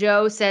 And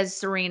Joe says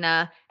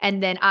Serena,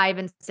 and then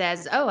Ivan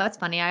says, "Oh, that's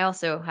funny. I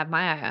also have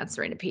my eye on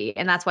Serena P."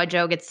 And that's why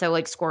Joe gets so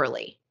like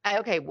squirrely.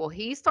 Okay, well,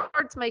 he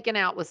starts making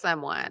out with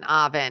someone,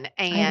 Ivan,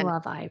 and I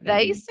love Ivan.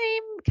 they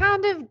seem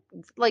kind of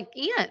like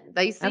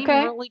they seem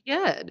really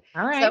good.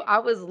 All right. So I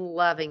was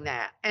loving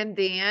that. And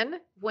then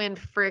when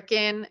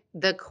frickin'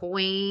 the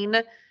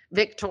Queen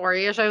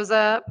Victoria shows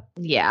up,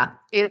 yeah,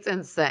 it's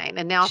insane.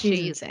 And now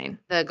she's insane.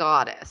 The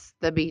goddess,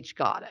 the beach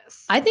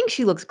goddess. I think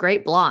she looks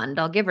great blonde.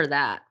 I'll give her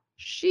that.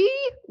 She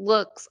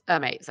looks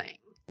amazing.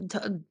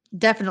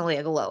 Definitely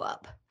a glow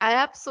up.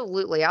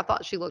 Absolutely. I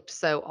thought she looked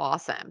so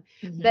awesome.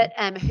 Mm-hmm.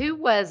 But who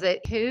was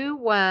it? Who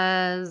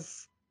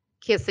was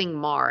kissing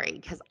Mari?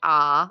 Because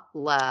I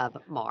love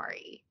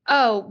Mari.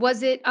 Oh,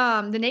 was it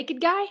the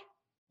naked guy?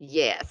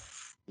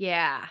 Yes.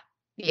 Yeah.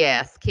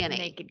 Yes, Kenny.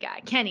 Naked guy.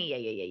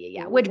 Kenny,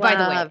 yeah. Which, by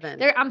the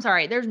way, I'm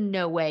sorry, there's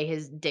no way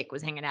his dick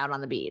was hanging out on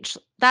the beach.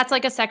 That's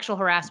like a sexual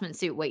harassment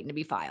suit waiting to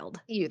be filed.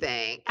 You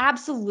think?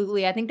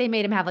 Absolutely. I think they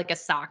made him have like a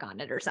sock on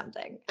it or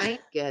something. Thank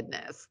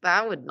goodness.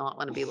 I would not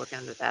want to be looking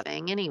at that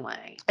thing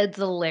anyway. It's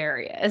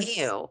hilarious.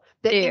 Ew.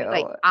 But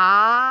anyway,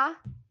 I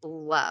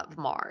love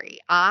Mari.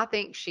 I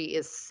think she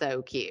is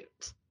so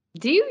cute.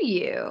 Do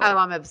you? Oh,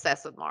 I'm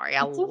obsessed with Mari.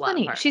 I love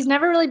her. She's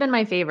never really been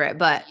my favorite,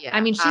 but Yeah, I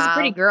mean, she's a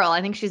pretty girl.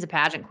 I think she's a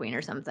pageant queen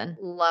or something.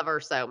 Love her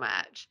so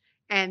much.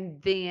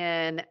 And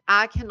then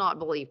I cannot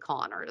believe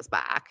Connor is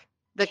back.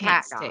 The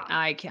cat guy.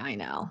 I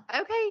know.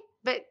 Okay,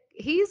 but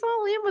he's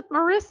all in with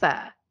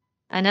Marissa.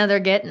 I know they're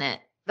getting it.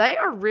 They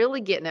are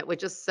really getting it,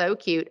 which is so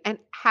cute. And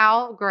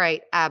how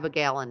great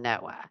Abigail and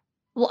Noah.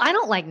 Well, I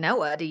don't like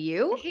Noah. Do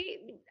you?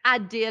 I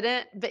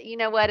didn't, but you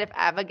know what? If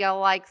Abigail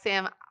likes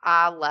him,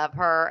 I love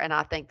her, and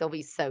I think they'll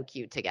be so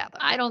cute together.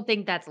 I don't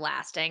think that's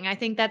lasting. I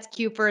think that's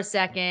cute for a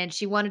second.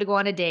 She wanted to go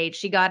on a date.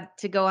 She got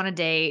to go on a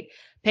date.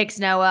 Picks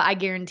Noah. I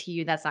guarantee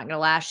you that's not going to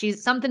last.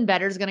 Something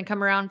better is going to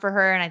come around for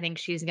her, and I think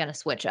she's going to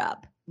switch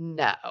up.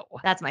 No.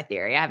 That's my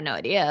theory. I have no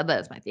idea, but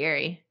it's my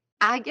theory.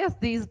 I guess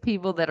these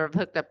people that are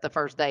hooked up the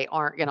first day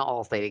aren't going to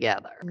all stay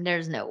together.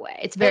 There's no way.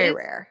 It's very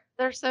rare.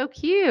 They're so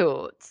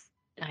cute.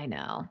 I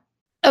know.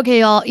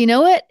 Okay, y'all, you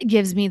know what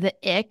gives me the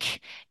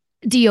ick?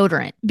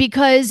 Deodorant,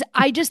 because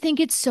I just think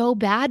it's so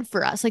bad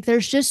for us. Like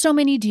there's just so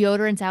many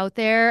deodorants out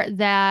there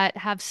that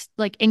have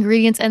like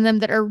ingredients in them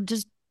that are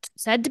just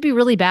said to be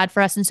really bad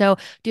for us. And so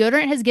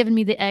deodorant has given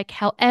me the ick.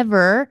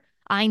 However,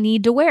 I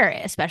need to wear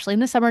it, especially in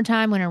the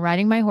summertime when I'm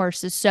riding my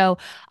horses. So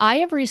I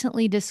have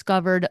recently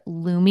discovered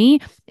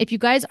Lumi. If you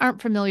guys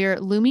aren't familiar,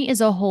 Lumi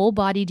is a whole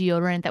body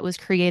deodorant that was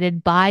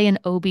created by an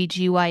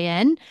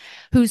OBGYN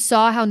who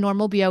saw how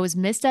normal BO was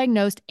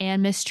misdiagnosed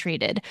and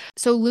mistreated.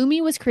 So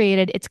Lumi was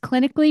created. It's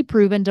clinically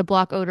proven to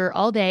block odor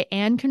all day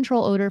and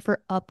control odor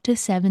for up to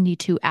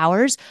 72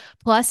 hours.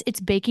 Plus,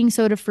 it's baking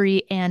soda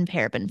free and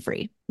paraben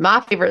free. My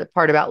favorite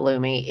part about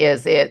Lumi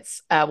is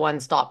it's a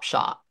one-stop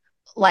shop.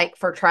 Like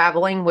for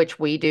traveling, which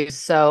we do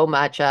so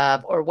much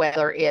of, or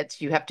whether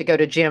it's you have to go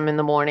to gym in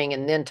the morning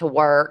and then to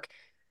work,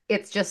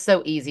 it's just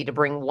so easy to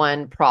bring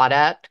one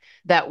product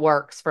that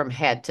works from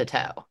head to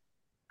toe.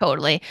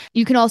 Totally.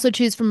 You can also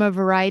choose from a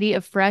variety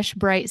of fresh,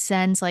 bright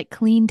scents like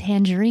clean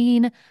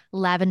tangerine,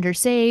 lavender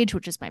sage,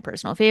 which is my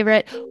personal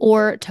favorite,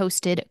 or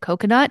toasted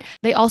coconut.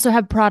 They also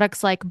have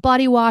products like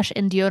body wash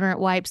and deodorant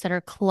wipes that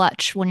are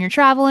clutch when you're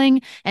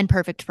traveling and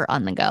perfect for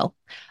on the go.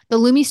 The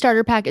Lumi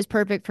Starter Pack is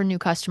perfect for new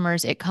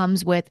customers. It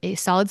comes with a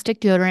solid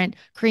stick deodorant,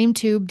 cream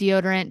tube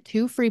deodorant,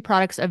 2 free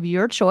products of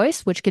your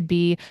choice, which could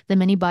be the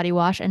mini body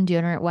wash and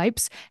deodorant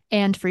wipes,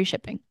 and free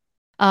shipping.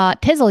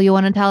 Tizzle, you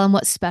want to tell them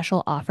what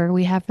special offer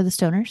we have for the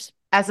stoners?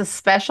 As a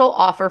special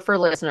offer for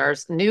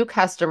listeners, new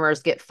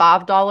customers get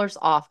 $5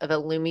 off of a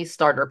Lumi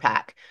starter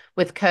pack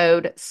with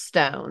code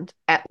STONED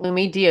at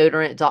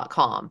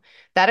lumideodorant.com.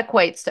 That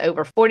equates to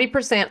over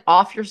 40%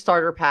 off your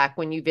starter pack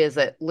when you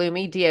visit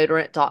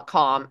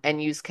lumideodorant.com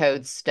and use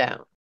code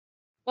STONED.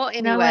 Well,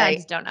 No, I anyway,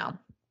 just don't know.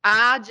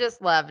 I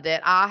just loved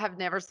it. I have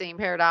never seen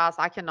Paradise.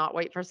 I cannot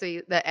wait for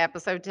the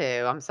episode 2.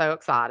 I'm so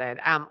excited.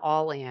 I'm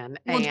all in.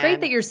 Well, it's great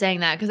that And you're saying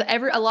that because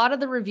a lot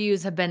of the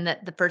reviews have been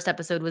that the first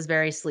episode was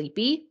very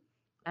sleepy.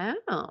 maybe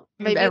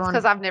it's Everyone,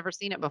 because I've never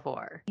seen it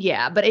before.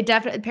 yeah, but it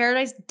definitely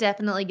Paradise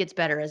definitely gets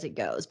better as it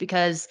goes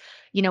because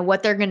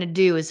what they're going to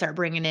do is start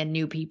bringing in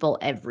new people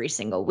every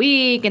single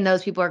week, and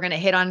those people are going to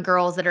hit on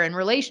girls that are in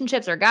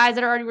relationships or guys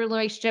that are already in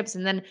relationships,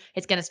 and then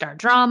it's going to start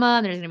drama,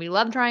 and there's going to be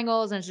love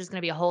triangles, and it's just going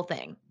to be a whole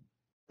thing.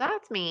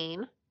 That's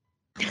mean.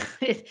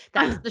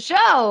 That's the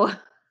show.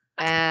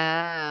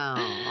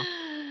 Oh.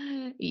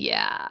 Yeah.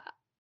 Yeah.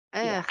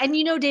 Ugh.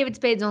 And David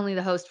Spade's only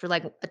the host for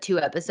like 2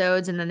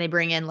 episodes, and then they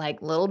bring in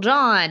like Little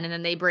John, and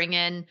then they bring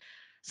in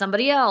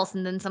somebody else,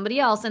 and then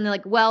somebody else, and then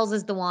like Wells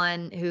is the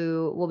one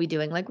who will be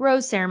doing like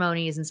rose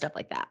ceremonies and stuff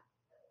like that.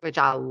 Which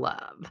I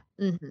love.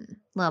 Mm-hmm.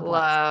 Love Wells.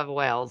 Love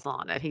Wells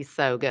on it. He's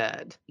so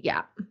good.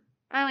 Yeah.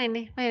 I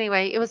mean,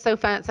 anyway, it was so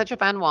fun, such a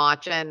fun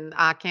watch, and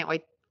I can't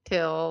wait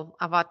till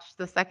I watch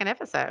the second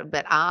episode.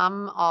 But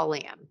I'm all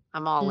in.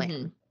 I'm all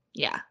in.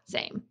 Yeah,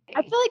 same.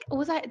 I feel like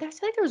I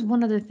feel like there was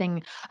one other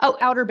thing. Oh,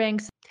 Outer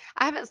Banks.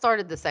 I haven't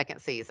started the second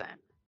season.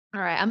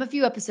 All right, I'm a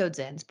few episodes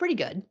in. It's pretty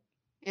good.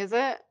 Is it?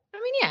 I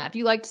mean, yeah, if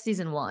you liked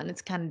season 1,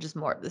 it's kind of just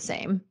more of the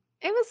same.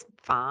 It was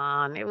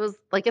fun. It was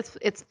like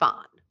it's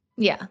fun.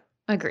 Yeah,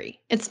 agree.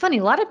 It's funny.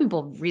 A lot of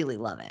people really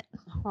love it.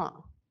 Huh.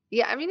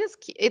 Yeah, I mean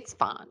it's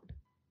fun.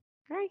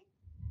 Great.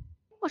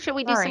 Well, should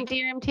we do some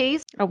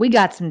DRMTs? Oh, we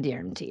got some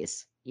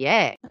DRMTs.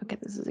 Yeah. Okay,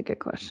 this is a good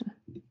question.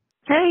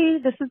 Hey,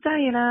 this is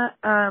Diana.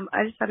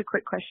 I just had a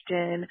quick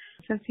question.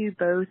 Since you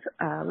both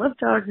love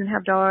dogs and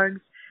have dogs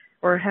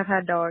or have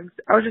had dogs,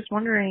 I was just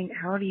wondering,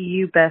 how do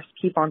you best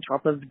keep on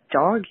top of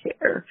dog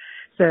hair?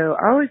 So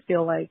I always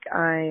feel like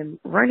I'm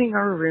running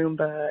our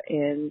Roomba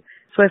and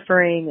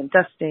Swiffering and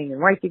dusting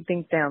and wiping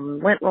things down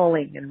and lint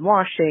rolling and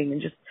washing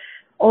and just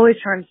always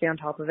trying to stay on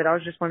top of it. I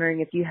was just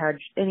wondering if you had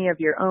any of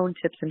your own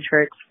tips and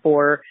tricks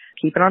for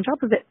keeping on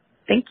top of it.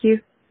 Thank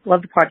you.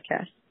 Love the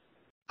podcast.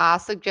 I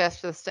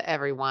suggest this to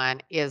everyone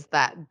is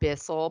that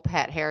Bissell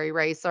pet hair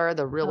eraser,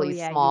 the really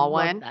small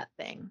one. That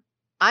thing.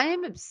 I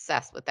am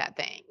obsessed with that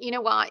thing. You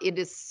know why? It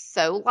is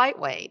so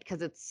lightweight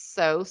because it's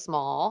so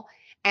small,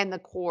 and the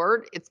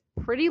cord, it's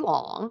pretty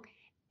long,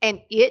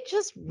 and it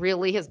just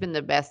really has been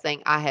the best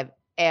thing I have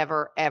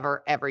ever,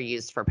 ever, ever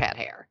used for pet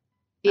hair.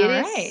 It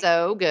is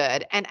so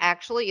good. And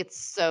actually, it's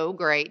so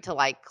great to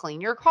like clean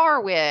your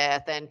car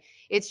with. And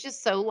it's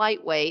just so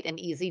lightweight and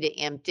easy to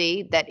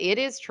empty that it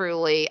is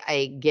truly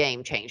a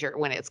game changer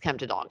when it's come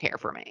to dog hair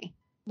for me.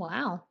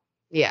 Wow.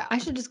 Yeah. I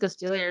should just go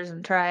steal yours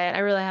and try it. I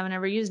really haven't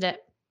ever used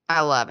it.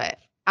 I love it.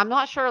 I'm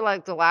not sure,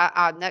 like the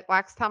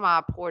last time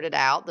I poured it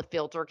out, the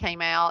filter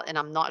came out, and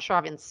I'm not sure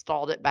I've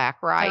installed it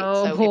back right.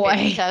 Oh, so boy.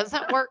 if it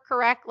doesn't work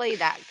correctly,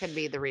 that could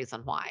be the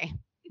reason why.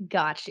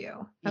 Got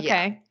you. Okay.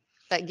 Yeah.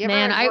 But give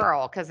her a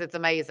whirl because it's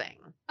amazing.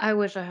 I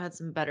wish I had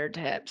some better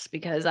tips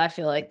because I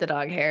feel like the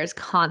dog hair is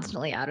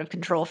constantly out of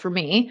control for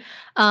me.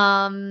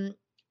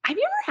 Have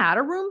you ever had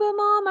a Roomba,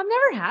 Mom? I've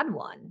never had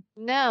one.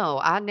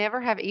 No, I never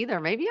have either.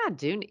 Maybe I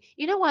do.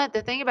 You know what?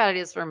 The thing about it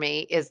is for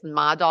me is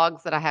my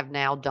dogs that I have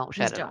now don't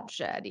shed Just at all. don't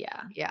shed,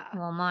 yeah. Yeah.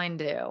 Well, mine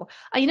do.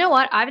 You know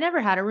what? I've never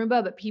had a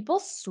Roomba, but people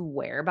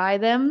swear by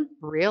them.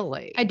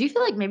 Really? I do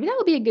feel like maybe that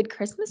would be a good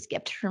Christmas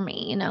gift for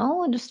me,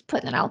 and just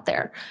putting it out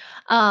there.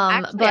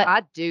 Actually, But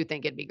I do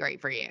think it'd be great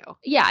for you.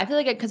 yeah, I feel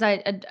like because I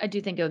do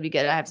think it would be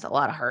good. I have a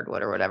lot of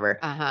hardwood or whatever.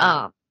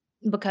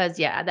 Because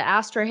the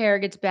Astra hair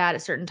gets bad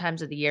at certain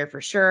times of the year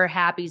for sure.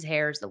 Happy's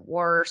hair is the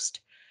worst.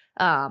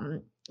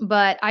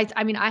 But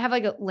I mean, I have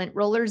like lint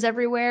rollers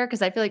everywhere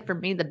because I feel like for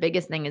me, the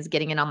biggest thing is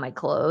getting it on my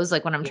clothes.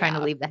 Like when I'm trying to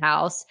Yeah. leave the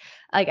house,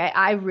 like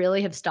I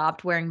really have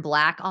stopped wearing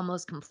black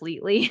almost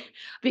completely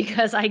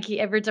because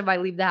every time I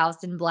leave the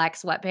house in black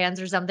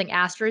sweatpants or something,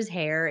 Astra's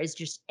hair is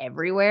just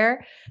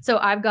everywhere. So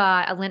I've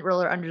got a lint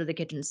roller under the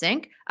kitchen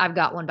sink. I've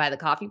got one by the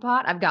coffee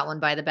pot. I've got one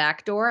by the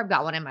back door. I've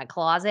got one in my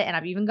closet, and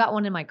I've even got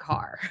one in my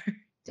car.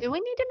 Do we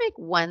need to make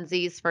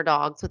onesies for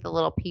dogs with a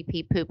little pee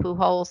pee poo poo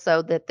hole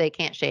so that they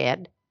can't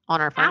shed on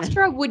our furniture?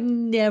 Astra would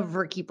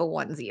never keep a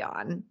onesie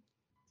on.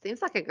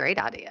 Seems like a great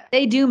idea.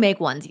 They do make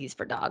onesies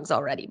for dogs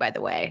already, by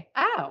the way.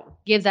 Oh,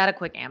 Give that a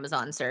quick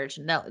Amazon search.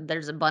 No,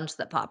 there's a bunch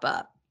that pop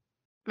up.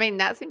 I mean,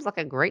 that seems like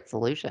a great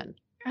solution.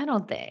 I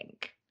don't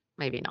think.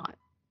 Maybe not.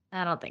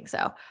 I don't think so.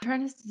 I'm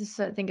trying to just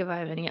think if I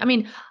have any. I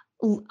mean,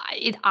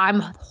 I'm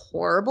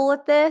horrible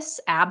at this,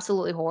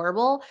 absolutely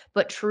horrible.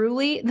 But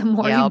truly, the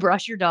more you Yep.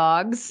 brush your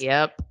dogs,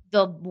 Yep.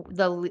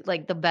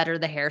 the better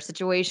the hair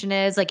situation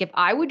is. Like if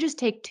I would just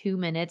take 2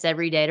 minutes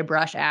every day to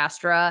brush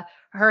Astra,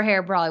 her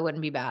hair probably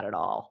wouldn't be bad at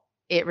all.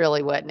 It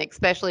really wouldn't,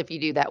 especially if you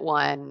do that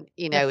one,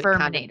 The kind of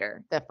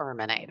Furminator. the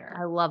Furminator.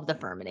 I love the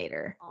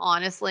Furminator.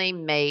 Honestly,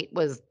 Mate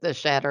was the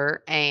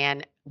shedder,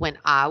 and when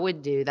I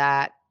would do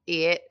that,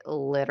 it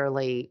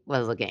literally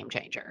was a game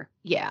changer.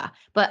 Yeah.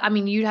 But I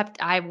mean, you'd have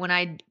to,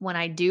 when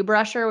I do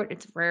brush her,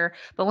 it's rare,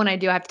 but when I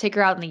do, I have to take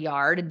her out in the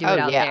yard and do Oh, it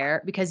out yeah.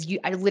 there because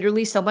I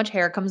literally so much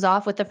hair comes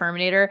off with the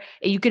Furminator.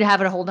 You could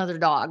have a whole nother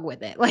dog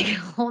with it, like a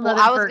whole Well,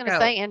 nother I was fur going to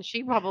coat. say, and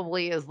she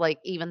probably is like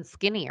even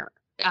skinnier.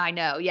 I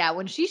know. Yeah.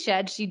 When she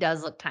sheds, she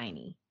does look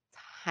tiny.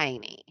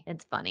 Tiny.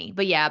 It's funny.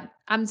 But yeah,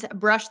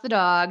 brush the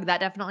dog. That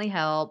definitely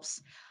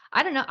helps.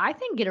 I don't know. I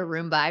think get a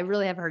Roomba. I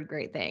really have heard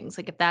great things.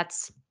 Like if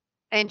that's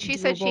And she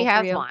said she doable for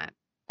has you. one.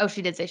 Oh,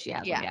 she did say she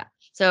has Yeah. one. Yeah.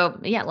 So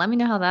yeah, let me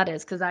know how that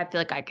is because I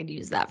feel like I could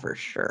use that for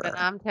sure. And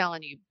I'm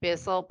telling you,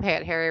 Bissell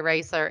Pet Hair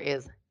Eraser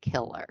is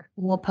killer.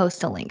 We'll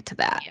post a link to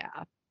that.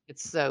 Yeah.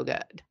 It's so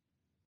good.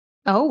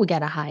 Oh, we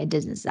got a high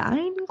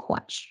design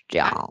question.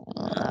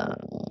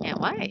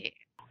 Can't wait.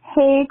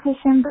 Hey,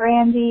 Christian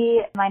Brandy.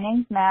 My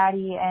name's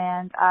Maddie,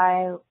 and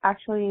I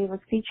actually was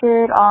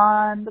featured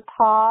on the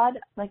pod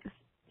like a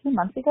few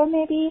months ago,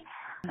 maybe.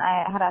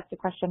 I had asked a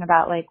question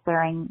about like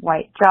wearing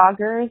white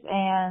joggers,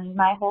 and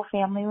my whole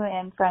family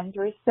and friends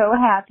were so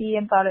happy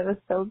and thought it was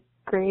so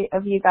great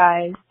of you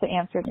guys to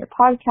answer in your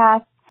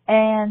podcast.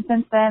 And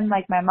since then,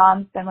 like my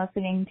mom's been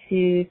listening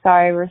to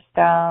Sorry We're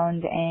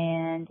Stoned,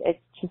 and it's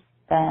just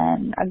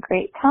been a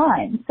great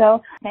time.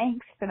 So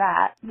thanks for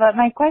that. But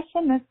my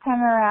question this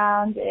time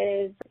around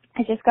is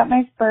I just got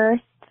my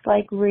first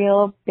like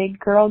real big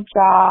girl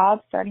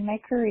job starting my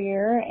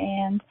career,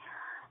 and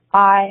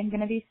I'm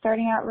going to be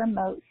starting out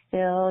remote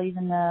still,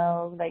 even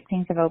though like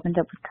things have opened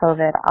up with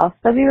COVID. I'll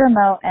still be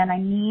remote, and I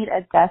need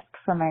a desk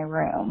for my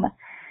room.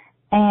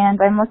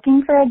 And I'm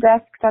looking for a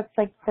desk that's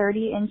like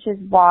 30 inches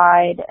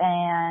wide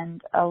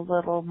and a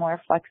little more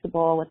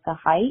flexible with the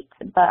height,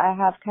 but I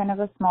have kind of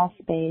a small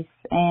space,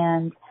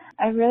 and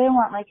I really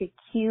want like a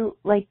cute,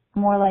 like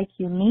more like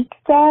unique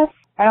desk.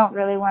 I don't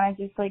really want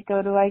to just like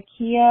go to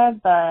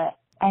IKEA, but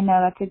I know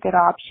that's a good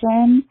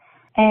option.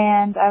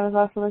 And I was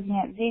also looking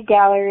at Z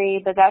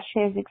Gallery, but that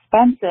shit is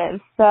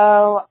expensive.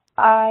 So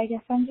I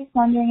guess I'm just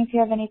wondering if you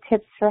have any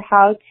tips for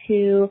how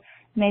to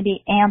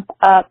maybe amp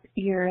up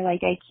your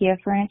like IKEA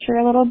furniture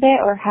a little bit,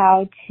 or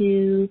how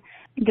to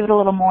give it a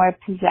little more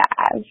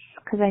pizzazz,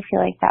 because I feel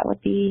like that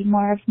would be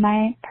more of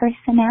my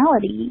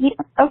personality.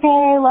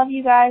 Okay, love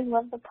you guys,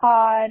 love the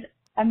pod.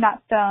 I'm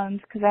not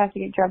stoned because I have to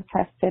get drug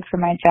tested for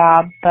my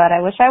job, but I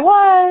wish I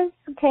was.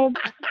 Okay,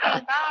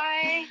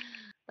 Bye.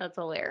 That's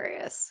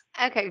hilarious.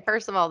 Okay,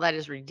 first of all, that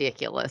is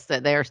ridiculous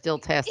that they're still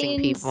testing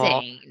people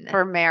Insane.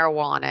 for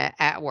marijuana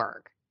at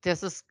work.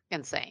 This is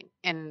insane.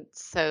 And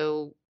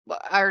so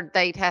are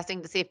they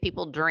testing to see if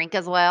people drink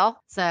as well?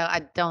 So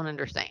I don't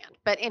understand.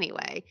 But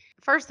anyway,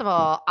 first of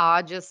all,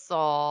 I just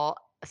saw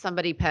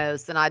somebody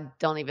post, and I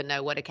don't even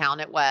know what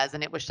account it was,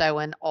 and it was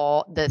showing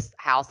all this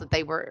house that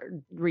they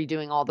were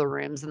redoing all the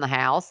rooms in the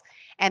house,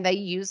 and they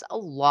use a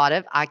lot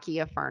of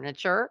IKEA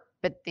furniture,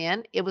 but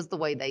then it was the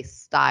way they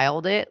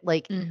styled it,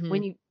 like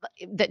when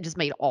that just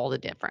made all the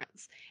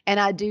difference. And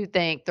I do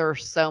think there are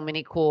so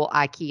many cool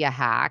IKEA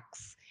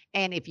hacks.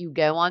 And if you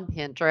go on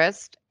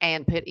Pinterest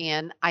and put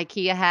in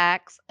IKEA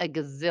hacks, a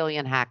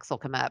gazillion hacks will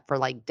come up for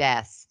like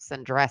desks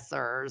and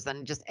dressers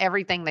and just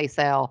everything they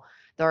sell.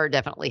 There are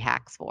definitely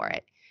hacks for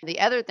it. The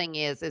other thing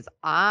is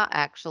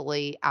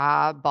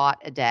I bought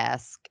a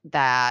desk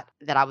that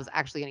I was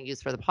actually going to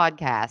use for the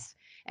podcast,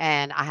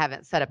 and I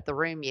haven't set up the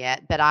room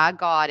yet, but I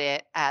got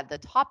it at the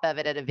top of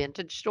it at a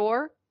vintage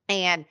store,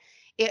 and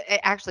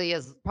it actually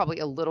is probably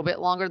a little bit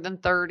longer than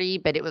 30,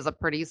 but it was a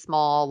pretty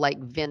small, like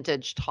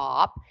vintage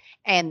top.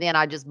 And then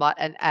I just bought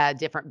a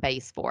different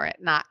base for it.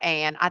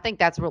 And I think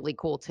that's really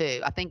cool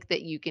too. I think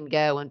that you can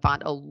go and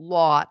find a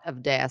lot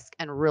of desks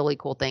and really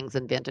cool things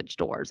in vintage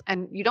stores,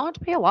 and you don't have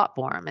to pay a lot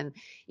for them. And,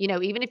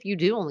 even if you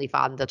do only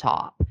find the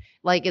top,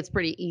 like it's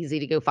pretty easy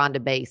to go find a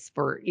base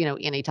for,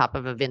 any type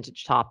of a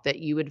vintage top that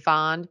you would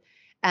find.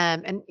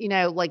 And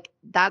like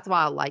that's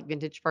why I like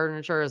vintage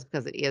furniture is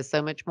because it is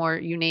so much more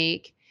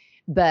unique.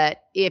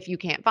 But if you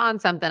can't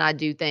find something, I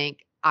do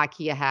think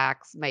IKEA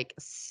hacks make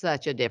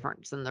such a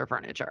difference in their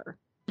furniture.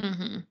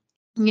 Mm-hmm.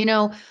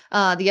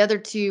 The other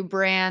two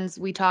brands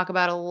we talk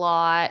about a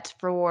lot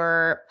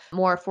for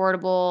more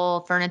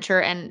affordable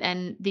furniture,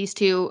 and these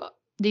two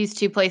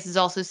places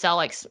also sell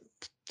like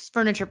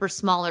furniture for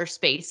smaller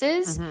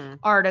spaces. Mhm.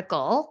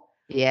 Article.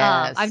 I've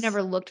Yes.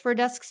 never looked for a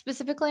desk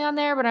specifically on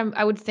there, but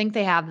I would think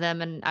they have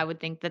them, and I would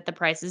think that the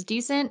price is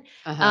decent.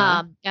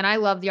 Uh-huh. And I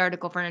love the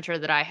article furniture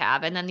that I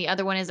have. And then the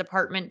other one is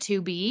Apartment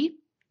 2B.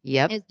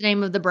 Yep. Is the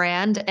name of the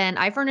brand, and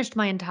I furnished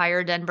my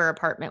entire Denver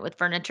apartment with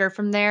furniture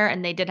from there,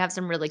 and they did have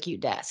some really cute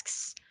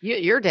desks.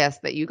 Your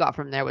desk that you got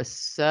from there was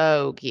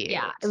so cute.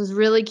 Yeah, it was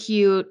really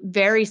cute,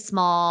 very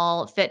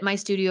small, fit my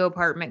studio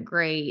apartment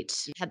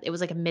great. It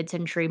was like a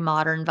mid-century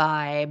modern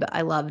vibe.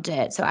 I loved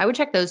it. So I would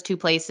check those two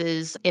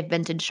places if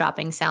vintage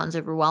shopping sounds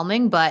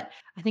overwhelming, but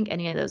I think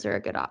any of those are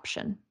a good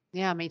option.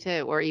 Yeah, me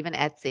too. Or even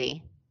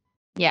Etsy.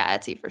 Yeah,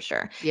 Etsy for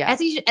sure. Yeah.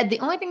 Etsy, the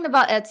only thing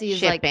about Etsy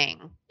is like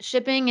Shipping.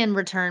 shipping and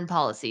return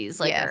policies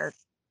are Yes.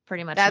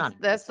 pretty much That's the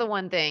non-existent.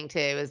 one thing too,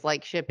 is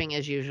like shipping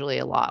is usually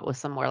a lot with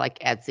somewhere like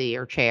Etsy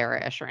or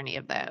Cherish or any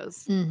of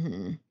those.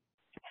 Mm-hmm.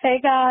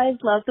 Hey guys,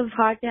 love the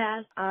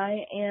podcast.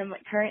 I am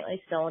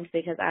currently stoned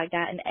because I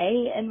got an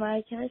A in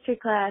my chemistry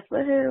class.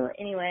 Woohoo!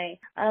 Anyway,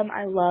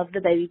 I love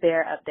the baby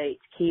bear updates.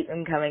 Keep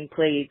them coming,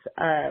 please.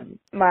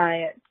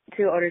 My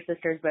two older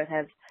sisters both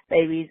have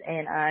babies,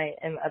 and I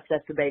am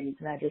obsessed with babies,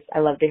 and I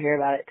love to hear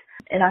about it.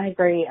 And I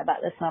agree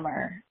about the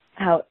summer,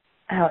 how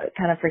it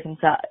kind of freaking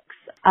sucks.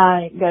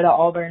 I go to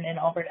Auburn in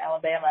Auburn,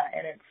 Alabama,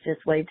 and it's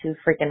just way too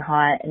freaking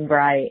hot and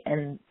bright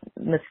and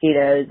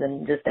mosquitoes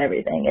and just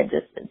everything.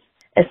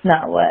 It's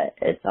not what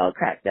it's all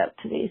cracked up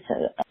to be, so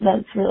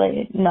that's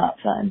really not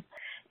fun.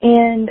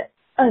 And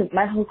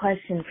my whole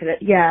question for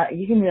yeah,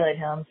 you can really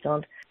tell I'm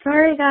stoned.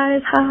 Sorry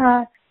guys,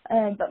 haha.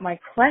 But my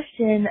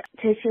question,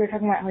 Tish, you were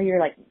talking about how you're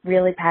like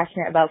really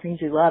passionate about things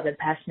you love and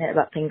passionate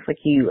about things like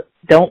you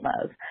don't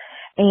love.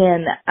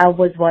 And I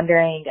was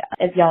wondering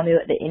if y'all knew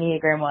what the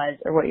Enneagram was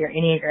or what your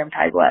Enneagram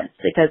type was,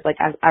 because like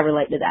I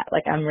relate to that.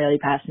 Like I'm really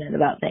passionate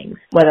about things,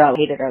 whether I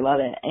hate it or love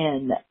it.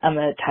 And I'm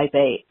a type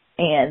 8,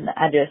 and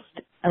I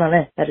don't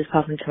know, that just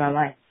popped into my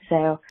mind.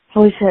 So,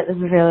 holy shit, this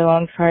is really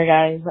long. Sorry,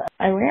 guys.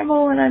 I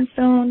ramble when I'm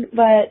stoned,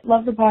 but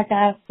love the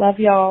podcast. Love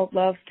y'all.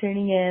 Love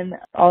tuning in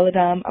all the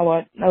time.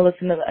 I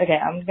listen to okay,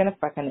 I'm gonna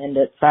fucking end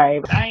it. Sorry.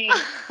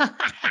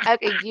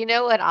 Okay, you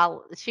know what?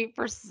 She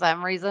for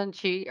some reason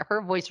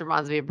her voice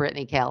reminds me of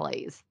Brittany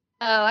Kelly's.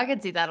 Oh, I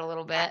could see that a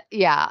little bit.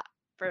 Yeah,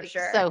 For it's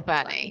sure. so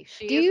That's funny.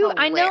 She Do is you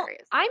I know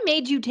hilarious. I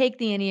made you take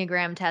the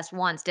Enneagram test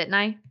once, didn't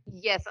I?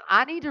 Yes,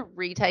 I need to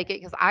retake it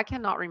because I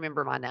cannot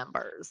remember my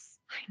numbers.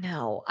 I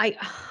know. I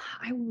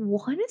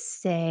want to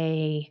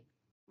say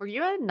Were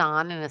you a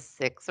 9 and a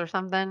 6 or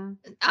something?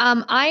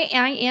 I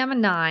am a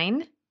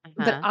 9,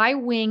 but Uh-huh. I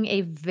wing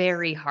a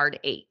very hard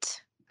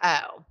 8.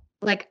 Oh.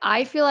 Like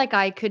I feel like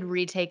I could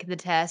retake the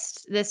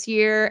test this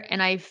year,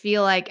 and I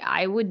feel like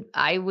I would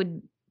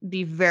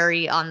be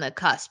very on the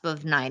cusp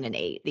of 9 and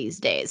 8 these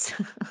days.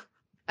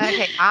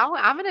 Okay,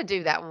 I'm gonna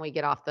do that when we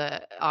get off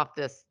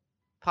this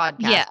podcast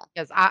Yeah.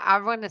 because I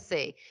want to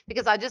see,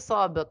 because I just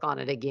saw a book on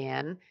it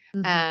again.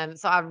 Mhm.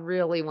 So I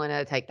really want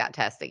to take that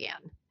test again.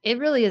 It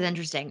really is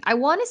interesting. I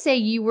want to say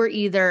you were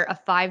either a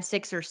 5,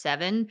 6, or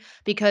 7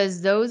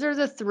 because those are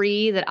the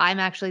 3 that I'm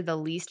actually the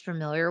least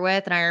familiar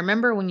with. And I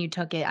remember when you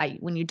took it,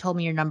 when you told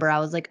me your number, I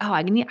was like, oh,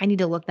 I need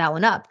to look that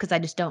one up because I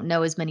just don't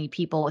know as many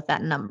people with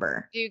that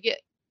number. Do you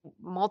get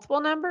multiple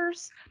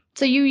numbers?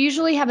 So you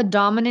usually have a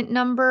dominant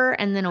number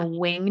and then a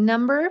wing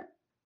number,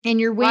 and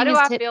your Why wing do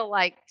is I feel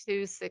like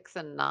 2, 6,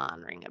 and 9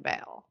 ring a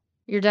bell?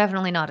 you're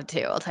definitely not a 2.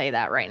 I'll tell you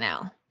that right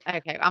now.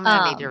 Okay, I'm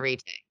gonna need to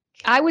retake.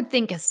 I would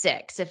think a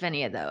 6 if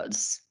any of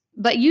those.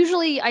 But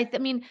usually, I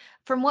mean,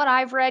 from what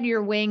I've read,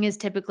 your wing is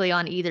typically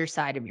on either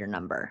side of your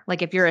number.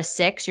 Like if you're a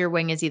 6, your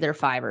wing is either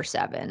 5 or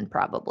 7,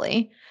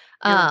 probably.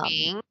 Your Um,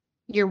 wing?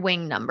 your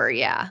wing number,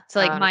 yeah. So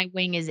like Oh, my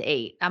wing is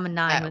 8. I'm a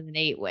 9 oh. with an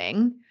 8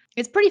 wing.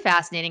 It's pretty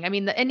fascinating. I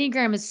mean, the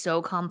Enneagram is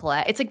so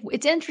complex.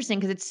 It's interesting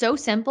because it's so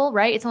simple,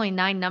 right? It's only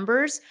 9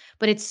 numbers,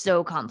 but it's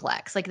so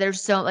complex. Like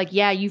there's so like,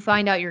 yeah, you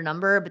find out your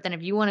number, but then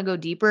if you want to go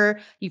deeper,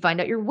 you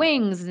find out your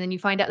wings, and then you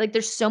find out like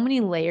there's so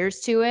many layers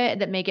to it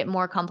that make it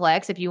more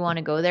complex if you want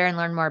to go there and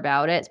learn more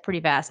about it. It's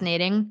pretty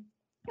fascinating.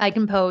 I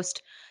can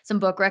post some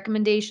book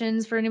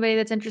recommendations for anybody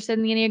that's interested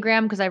in the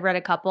Enneagram because I've read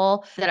a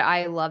couple that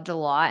I loved a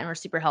lot and were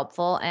super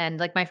helpful. And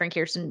like my friend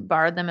Kirsten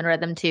borrowed them and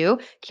read them too.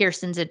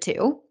 Kirsten's a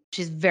 2.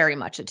 She's very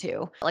much a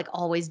 2, like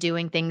always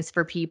doing things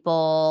for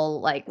people,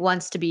 like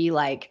wants to be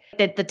like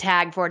that. The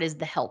tag for it is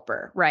the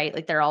helper, right?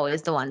 Like they're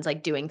always the ones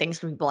like doing things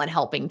for people and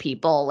helping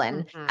people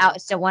and out,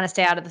 so want to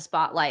stay out of the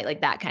spotlight, like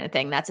that kind of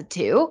thing. That's a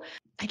 2.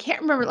 I can't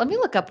remember. Let me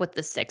look up what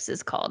the 6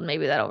 is called.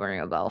 Maybe that'll ring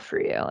a bell for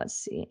you. Let's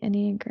see.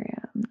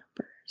 Enneagram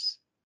numbers.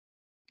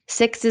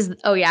 6 is,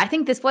 oh yeah, I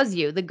think this was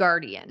you, the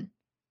guardian.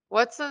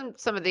 What's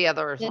some of the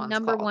other The ones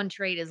number called? 1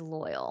 trait is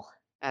loyal.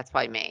 That's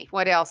probably me.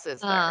 What else is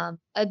there?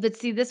 But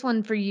see this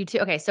one for you too.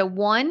 Okay, so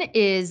 1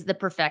 is the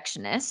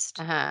perfectionist.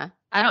 Uh-huh.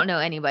 I don't know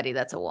anybody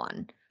that's a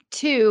 1.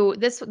 2,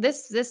 this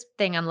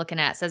thing I'm looking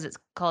at says it's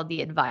called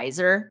the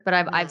advisor, but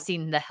I've Mhm.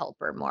 seen the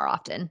helper more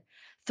often.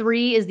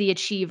 3 is the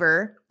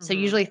achiever. So Mhm.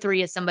 usually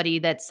 3 is somebody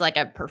that's like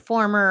a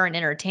performer, an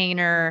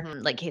entertainer,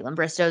 Mhm. like Caitlin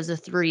Bristow's a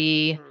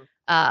 3.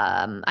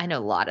 Mhm. I know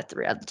a lot of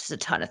 3, just a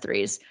ton of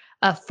 3s.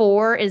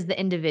 4 is the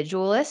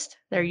individualist.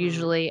 They're Mhm.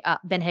 usually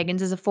Ben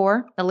Higgins is a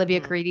 4,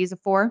 Olivia Mhm. Caridi is a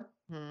 4.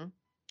 Mhm.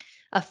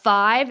 A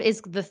 5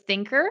 is the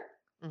thinker,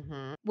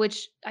 Mhm.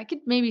 which I could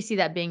maybe see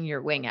that being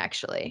your wing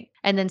actually.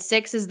 And then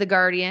 6 is the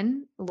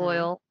guardian, Mhm.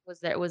 loyal was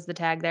the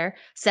tag there.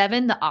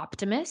 7, the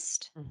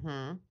optimist.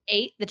 Mhm.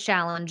 8, the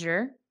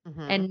challenger.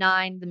 Mhm. And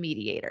 9, the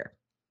mediator.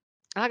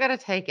 I gotta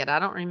take it. I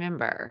don't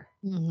remember.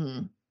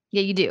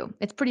 Yeah, you do.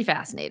 It's pretty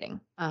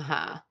fascinating.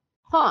 Uh-huh.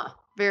 Huh.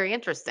 Very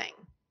interesting.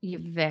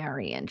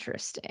 Very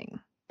interesting.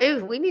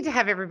 Ooh, we need to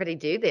have everybody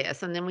do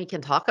this, and then we can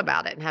talk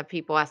about it and have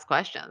people ask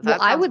questions. Well,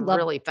 That I sounds would love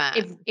really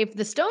fun. if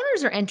the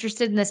stoners are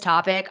interested in this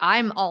topic. I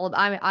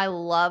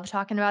love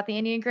talking about the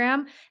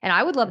Enneagram, and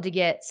I would love to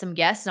get some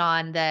guests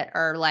on that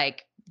are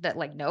like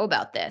know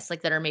about this,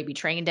 like that are maybe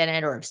trained in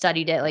it or have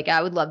studied it. Like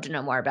I would love to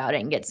know more about it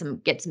and get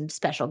some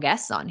special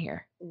guests on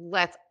here.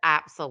 Let's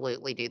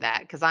absolutely do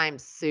that because I'm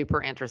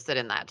super interested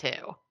in that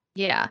too.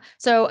 Yeah.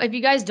 So if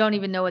you guys don't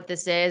even know what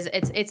this is,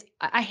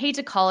 I hate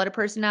to call it a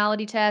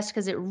personality test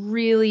because it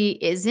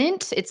really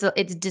isn't. It's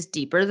just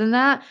deeper than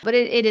that. But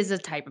it is a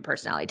type of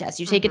personality test.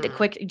 You take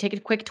Mhm. you take a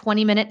quick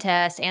 20-minute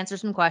test, answer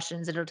some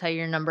questions, it'll tell you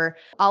your number.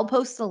 I'll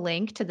post the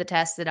link to the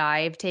test that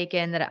I've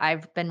taken that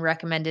I've been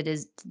recommended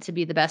is to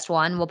be the best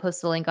one. We'll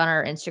post the link on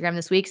our Instagram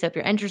this week. So if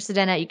you're interested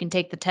in it, you can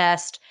take the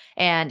test.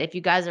 And if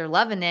you guys are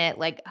loving it,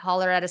 like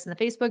holler at us in the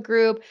Facebook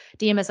group,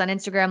 DM us on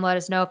Instagram, let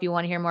us know if you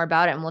want to hear more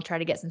about it, and we'll try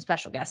to get some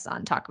special guests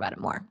on, talk about it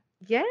more.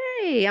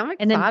 Yay, I'm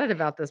And then excited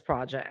about this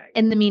project.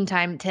 in the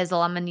meantime,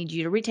 Tizzle, I'm gonna need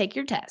you to retake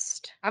your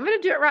test. I'm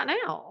gonna do it right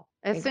now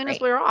as Okay, soon as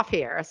great. we're off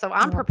here. So I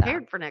I'm love that.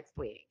 prepared for next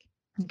week.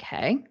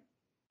 Okay.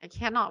 I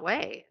cannot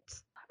wait.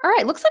 All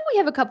right. Looks like we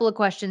have a couple of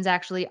questions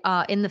actually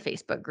in the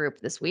Facebook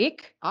group this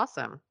week.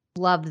 Awesome.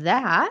 Love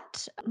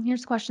that.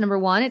 Here's question number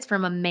 1. It's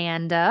from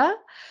Amanda.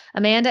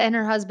 Amanda and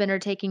her husband are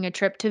taking a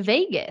trip to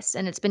Vegas,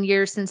 and it's been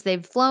years since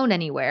they've flown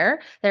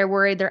anywhere. They're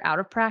worried they're out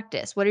of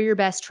practice. What are your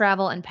best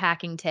travel and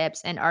packing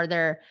tips? And are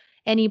there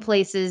any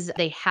places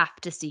they have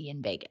to see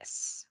in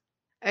Vegas?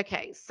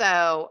 Okay,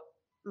 so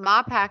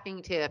my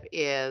packing tip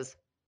is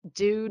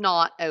do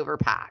not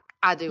overpack.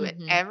 I do it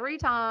Mm-hmm. every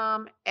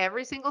time,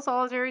 every single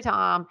solitary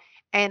time.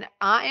 And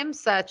I am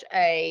such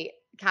a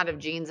kind of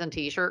jeans and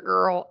t-shirt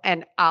girl.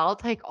 And I'll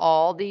take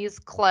all these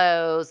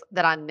clothes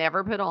that I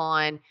never put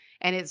on.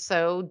 And it's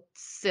so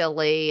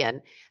silly.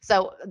 And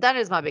so that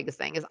is my biggest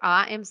thing is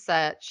I am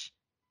such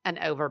an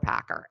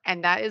overpacker.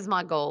 And that is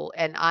my goal.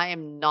 And I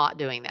am not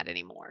doing that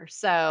anymore.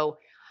 So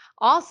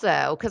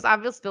also, because I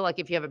just feel like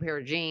if you have a pair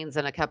of jeans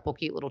and a couple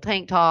cute little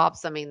tank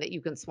tops, I mean, that you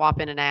can swap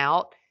in and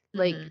out,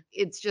 like, Mm-hmm.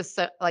 it's just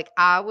so like,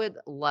 I would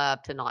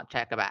love to not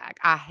check a bag.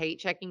 I hate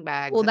checking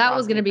bags. Well, It that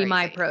was drives me gonna be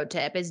my crazy. pro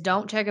tip is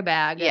don't check a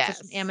bag. That's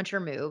such an Yes. amateur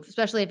move,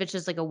 especially if it's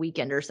just like a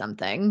weekend or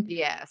something.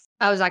 Yes.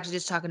 I was actually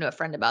just talking to a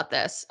friend about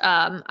this.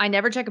 I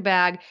never check a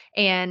bag,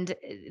 and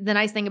the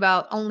nice thing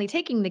about only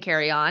taking the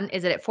carry-on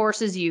is that it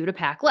forces you to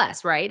pack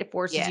less, right? It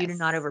forces you to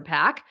not Yes.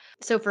 overpack.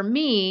 So for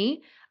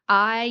me,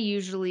 I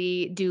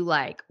usually do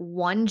like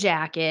one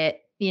jacket.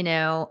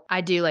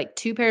 I do like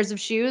 2 pairs of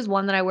shoes,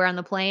 one that I wear on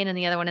the plane and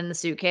the other one in the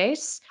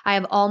suitcase. I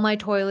have all my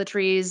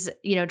toiletries,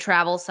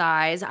 travel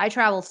size. I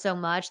travel so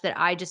much that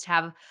I just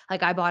have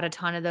like I bought a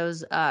ton of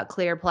those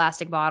clear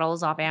plastic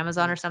bottles off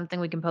Amazon Mhm. or something.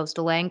 We can post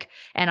a link.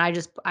 And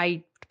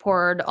I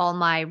poured all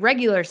my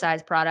regular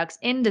size products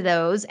into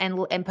those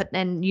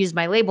and used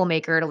my label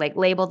maker to like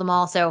label them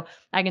all so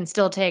I can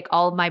still take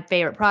all of my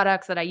favorite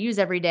products that I use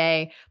every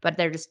day, but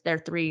they're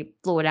 3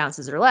 fluid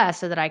ounces or less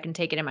so that I can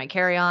take it in my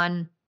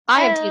carry-on.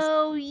 I have TS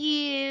Oh,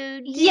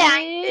 you Yeah,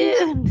 I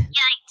do. do.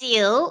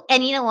 do.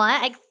 And you know what?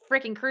 I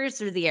freaking cruise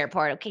through the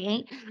airport,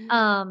 okay?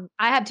 I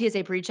have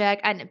TSA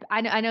pre-check.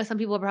 I know some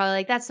people are probably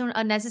like, that's so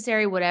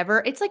unnecessary,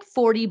 whatever. It's like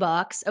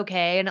 $40,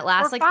 okay? And it For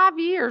lasts like 5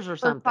 years or for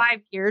something.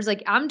 5 years.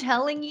 Like, I'm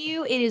telling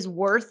you, it is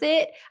worth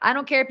it. I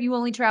don't care if you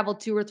only travel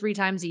 2 or 3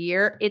 times a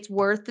year. It's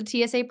worth the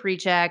TSA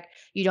pre-check.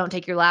 You don't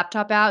take your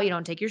laptop out. You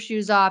don't take your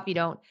shoes off. You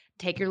don't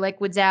take your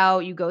liquids out.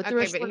 You go through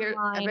a Okay, shorter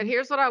but line.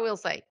 here's what I will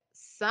say.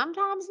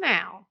 Sometimes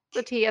now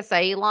the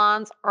TSA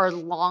lines are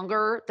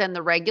longer than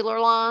the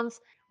regular lines.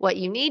 What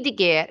you need to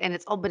get, and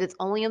but it's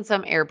only in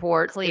some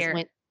airports, is Clear,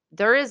 when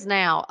there is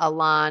now a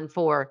line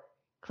for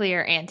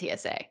clear, and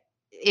TSA.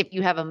 if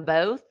you have them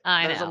both,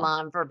 I there's a know.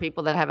 line for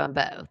people that have them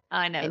both.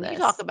 I know And you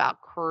talk this.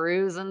 about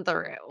cruising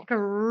through.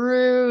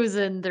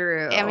 Cruising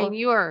I mean, through.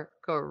 you are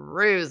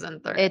cruising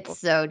It's through.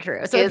 so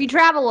true. So if you It's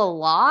travel a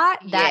lot,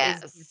 that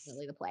is yes.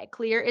 definitely the play.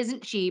 Clear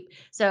isn't cheap.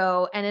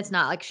 So, and it's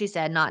not, like she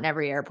said, not in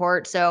every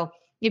airport. So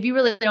If you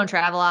really don't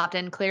travel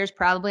often, Clear's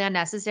probably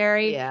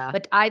unnecessary. Yeah.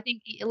 But I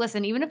think,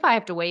 listen, even if I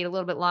have to wait a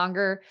little bit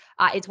longer,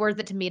 it's worth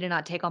it to me to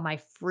not take all my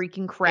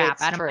freaking crap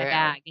It's out of my true.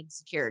 bag and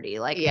security,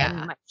 like, Yeah.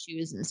 and my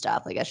shoes and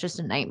stuff. Like, that's just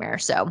a nightmare.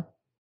 So,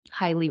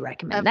 highly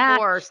recommend Of that.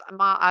 course,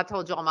 I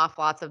told you all my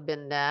flights have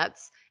been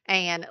nuts.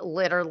 And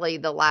literally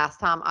the last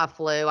time I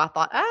flew, I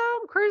thought, oh,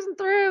 I'm cruising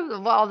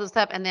through all this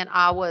stuff. And then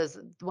I was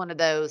one of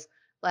those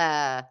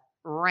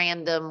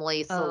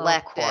randomly Oh, of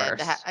selected.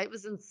 course. It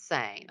was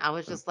insane. I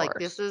was Of just like,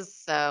 this course. is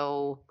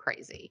so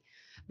crazy.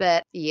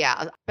 But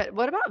yeah, but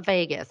what about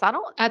Vegas? That's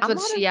I'm what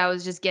not a I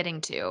was just getting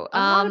to.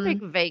 I'm not a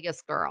big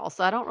Vegas girl,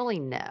 so I don't really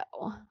know.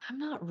 I'm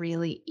not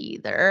really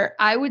either.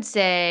 I would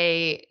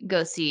say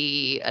go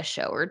see a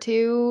show or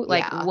two.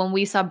 Like Yeah. when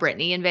we saw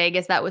Britney in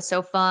Vegas, that was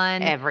so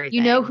fun. You know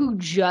Everything. who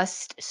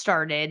just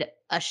started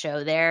a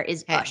show there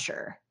is Hey.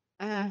 Usher.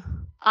 Uh,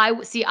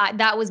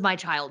 That was my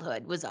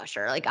childhood, was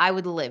Usher. Like I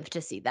would live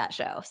to see that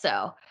show.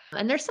 So,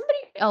 and there's somebody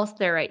else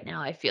there right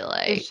now, I feel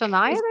like. is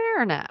Shania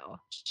there or no?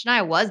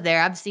 Shania was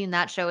there. I've seen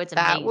that show. It's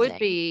That would amazing.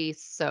 be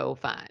so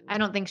fun. I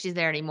don't think she's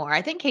there anymore.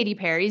 I think Katy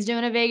Perry's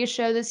doing a Vegas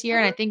show this year,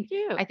 and I think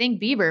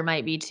Bieber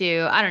might be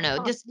too. I don't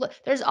know. Just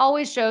there's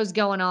always shows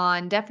going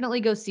on.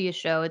 Definitely go see a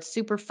show. It's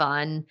super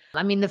fun.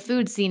 I mean, the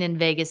food scene in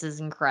Vegas is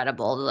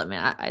incredible. I mean,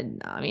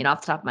 I mean,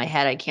 off the top of my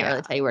head, I can't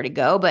really tell you where to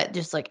go, but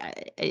just like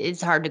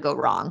it's hard to go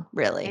wrong,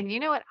 really. And you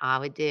know what I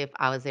would do if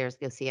I was there is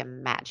go see a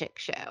magic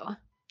show.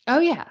 Oh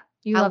yeah,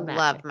 I love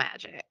love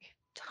magic.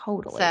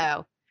 Totally.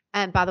 So,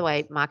 and by the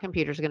way, my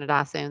computer's going to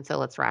die soon, so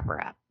let's wrap her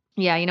up.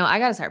 Yeah, I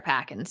got to start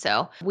packing.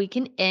 So we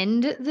can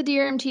end the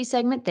DRMT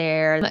segment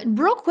there. But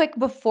real quick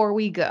before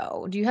we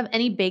go, do you have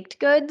any baked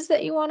goods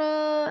that you want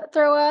to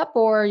throw up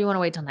or you want to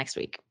wait till next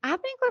week? I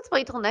think let's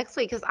wait till next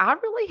week because I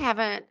really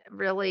haven't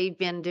really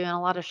been doing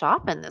a lot of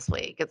shopping this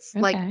week. It's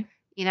like,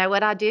 you know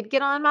what I did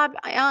get on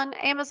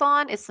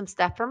Amazon is some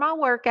stuff for my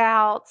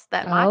workouts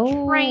that my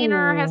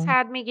trainer has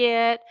had me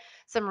get.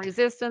 Some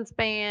resistance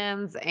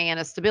bands and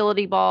a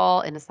stability ball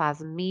in a size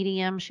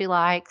medium she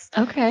likes.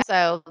 Okay.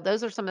 So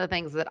those are some of the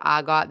things that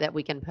I got that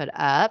we can put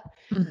up.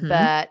 Mhm.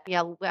 But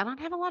yeah, I don't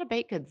have a lot of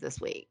baked goods this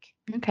week.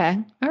 Okay.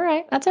 All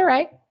right. That's all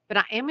right. But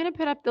I am going to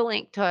put up the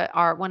link to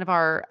one of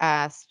our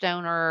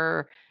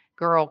stoner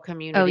girl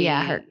community. Oh,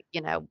 yeah,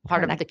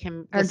 part her of the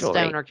jewelry.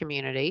 stoner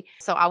community.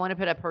 So I want to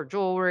put up her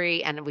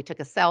jewelry, and we took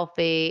a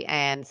selfie,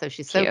 and so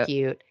she's so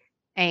cute.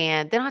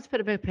 And then I have to put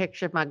up a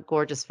picture of my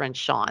gorgeous friend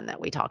Sean that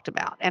we talked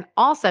about. And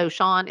also,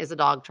 Sean is a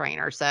dog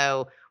trainer,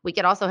 so we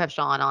could also have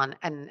Sean on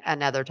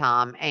another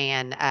time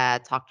and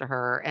talk to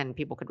her, and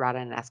people could write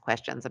in and ask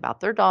questions about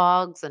their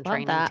dogs and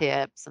training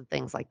tips and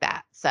things like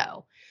that.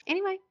 So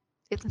anyway,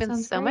 it's been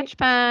so much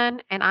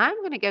fun, and I'm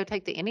going to go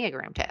take the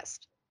Enneagram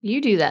test. You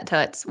do that,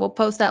 Toots. We'll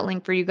post that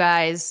link for you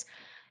guys.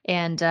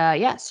 And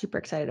yeah, super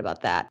excited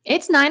about that.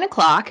 It's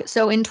 9:00.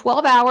 So in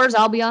 12 hours,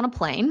 I'll be on a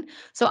plane.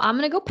 So I'm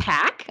going to go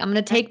pack. I'm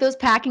going to take those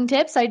packing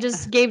tips I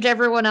just gave to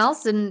everyone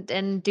else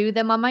and do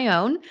them on my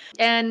own.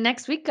 And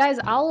next week, guys,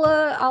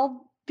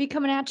 I'll be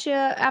coming at you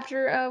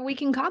after a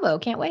week in Cabo.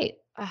 Can't wait.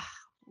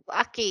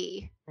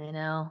 Lucky. I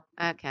know.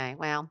 Okay.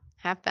 Well,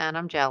 have fun.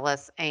 I'm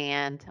jealous.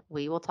 And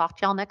we will talk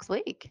to y'all next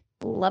week.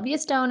 Love you,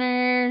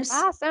 stoners.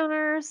 Bye,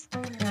 stoners.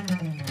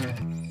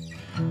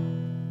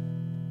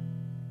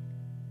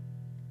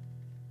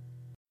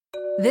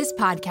 This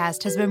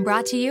podcast has been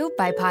brought to you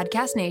by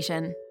Podcast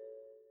Nation.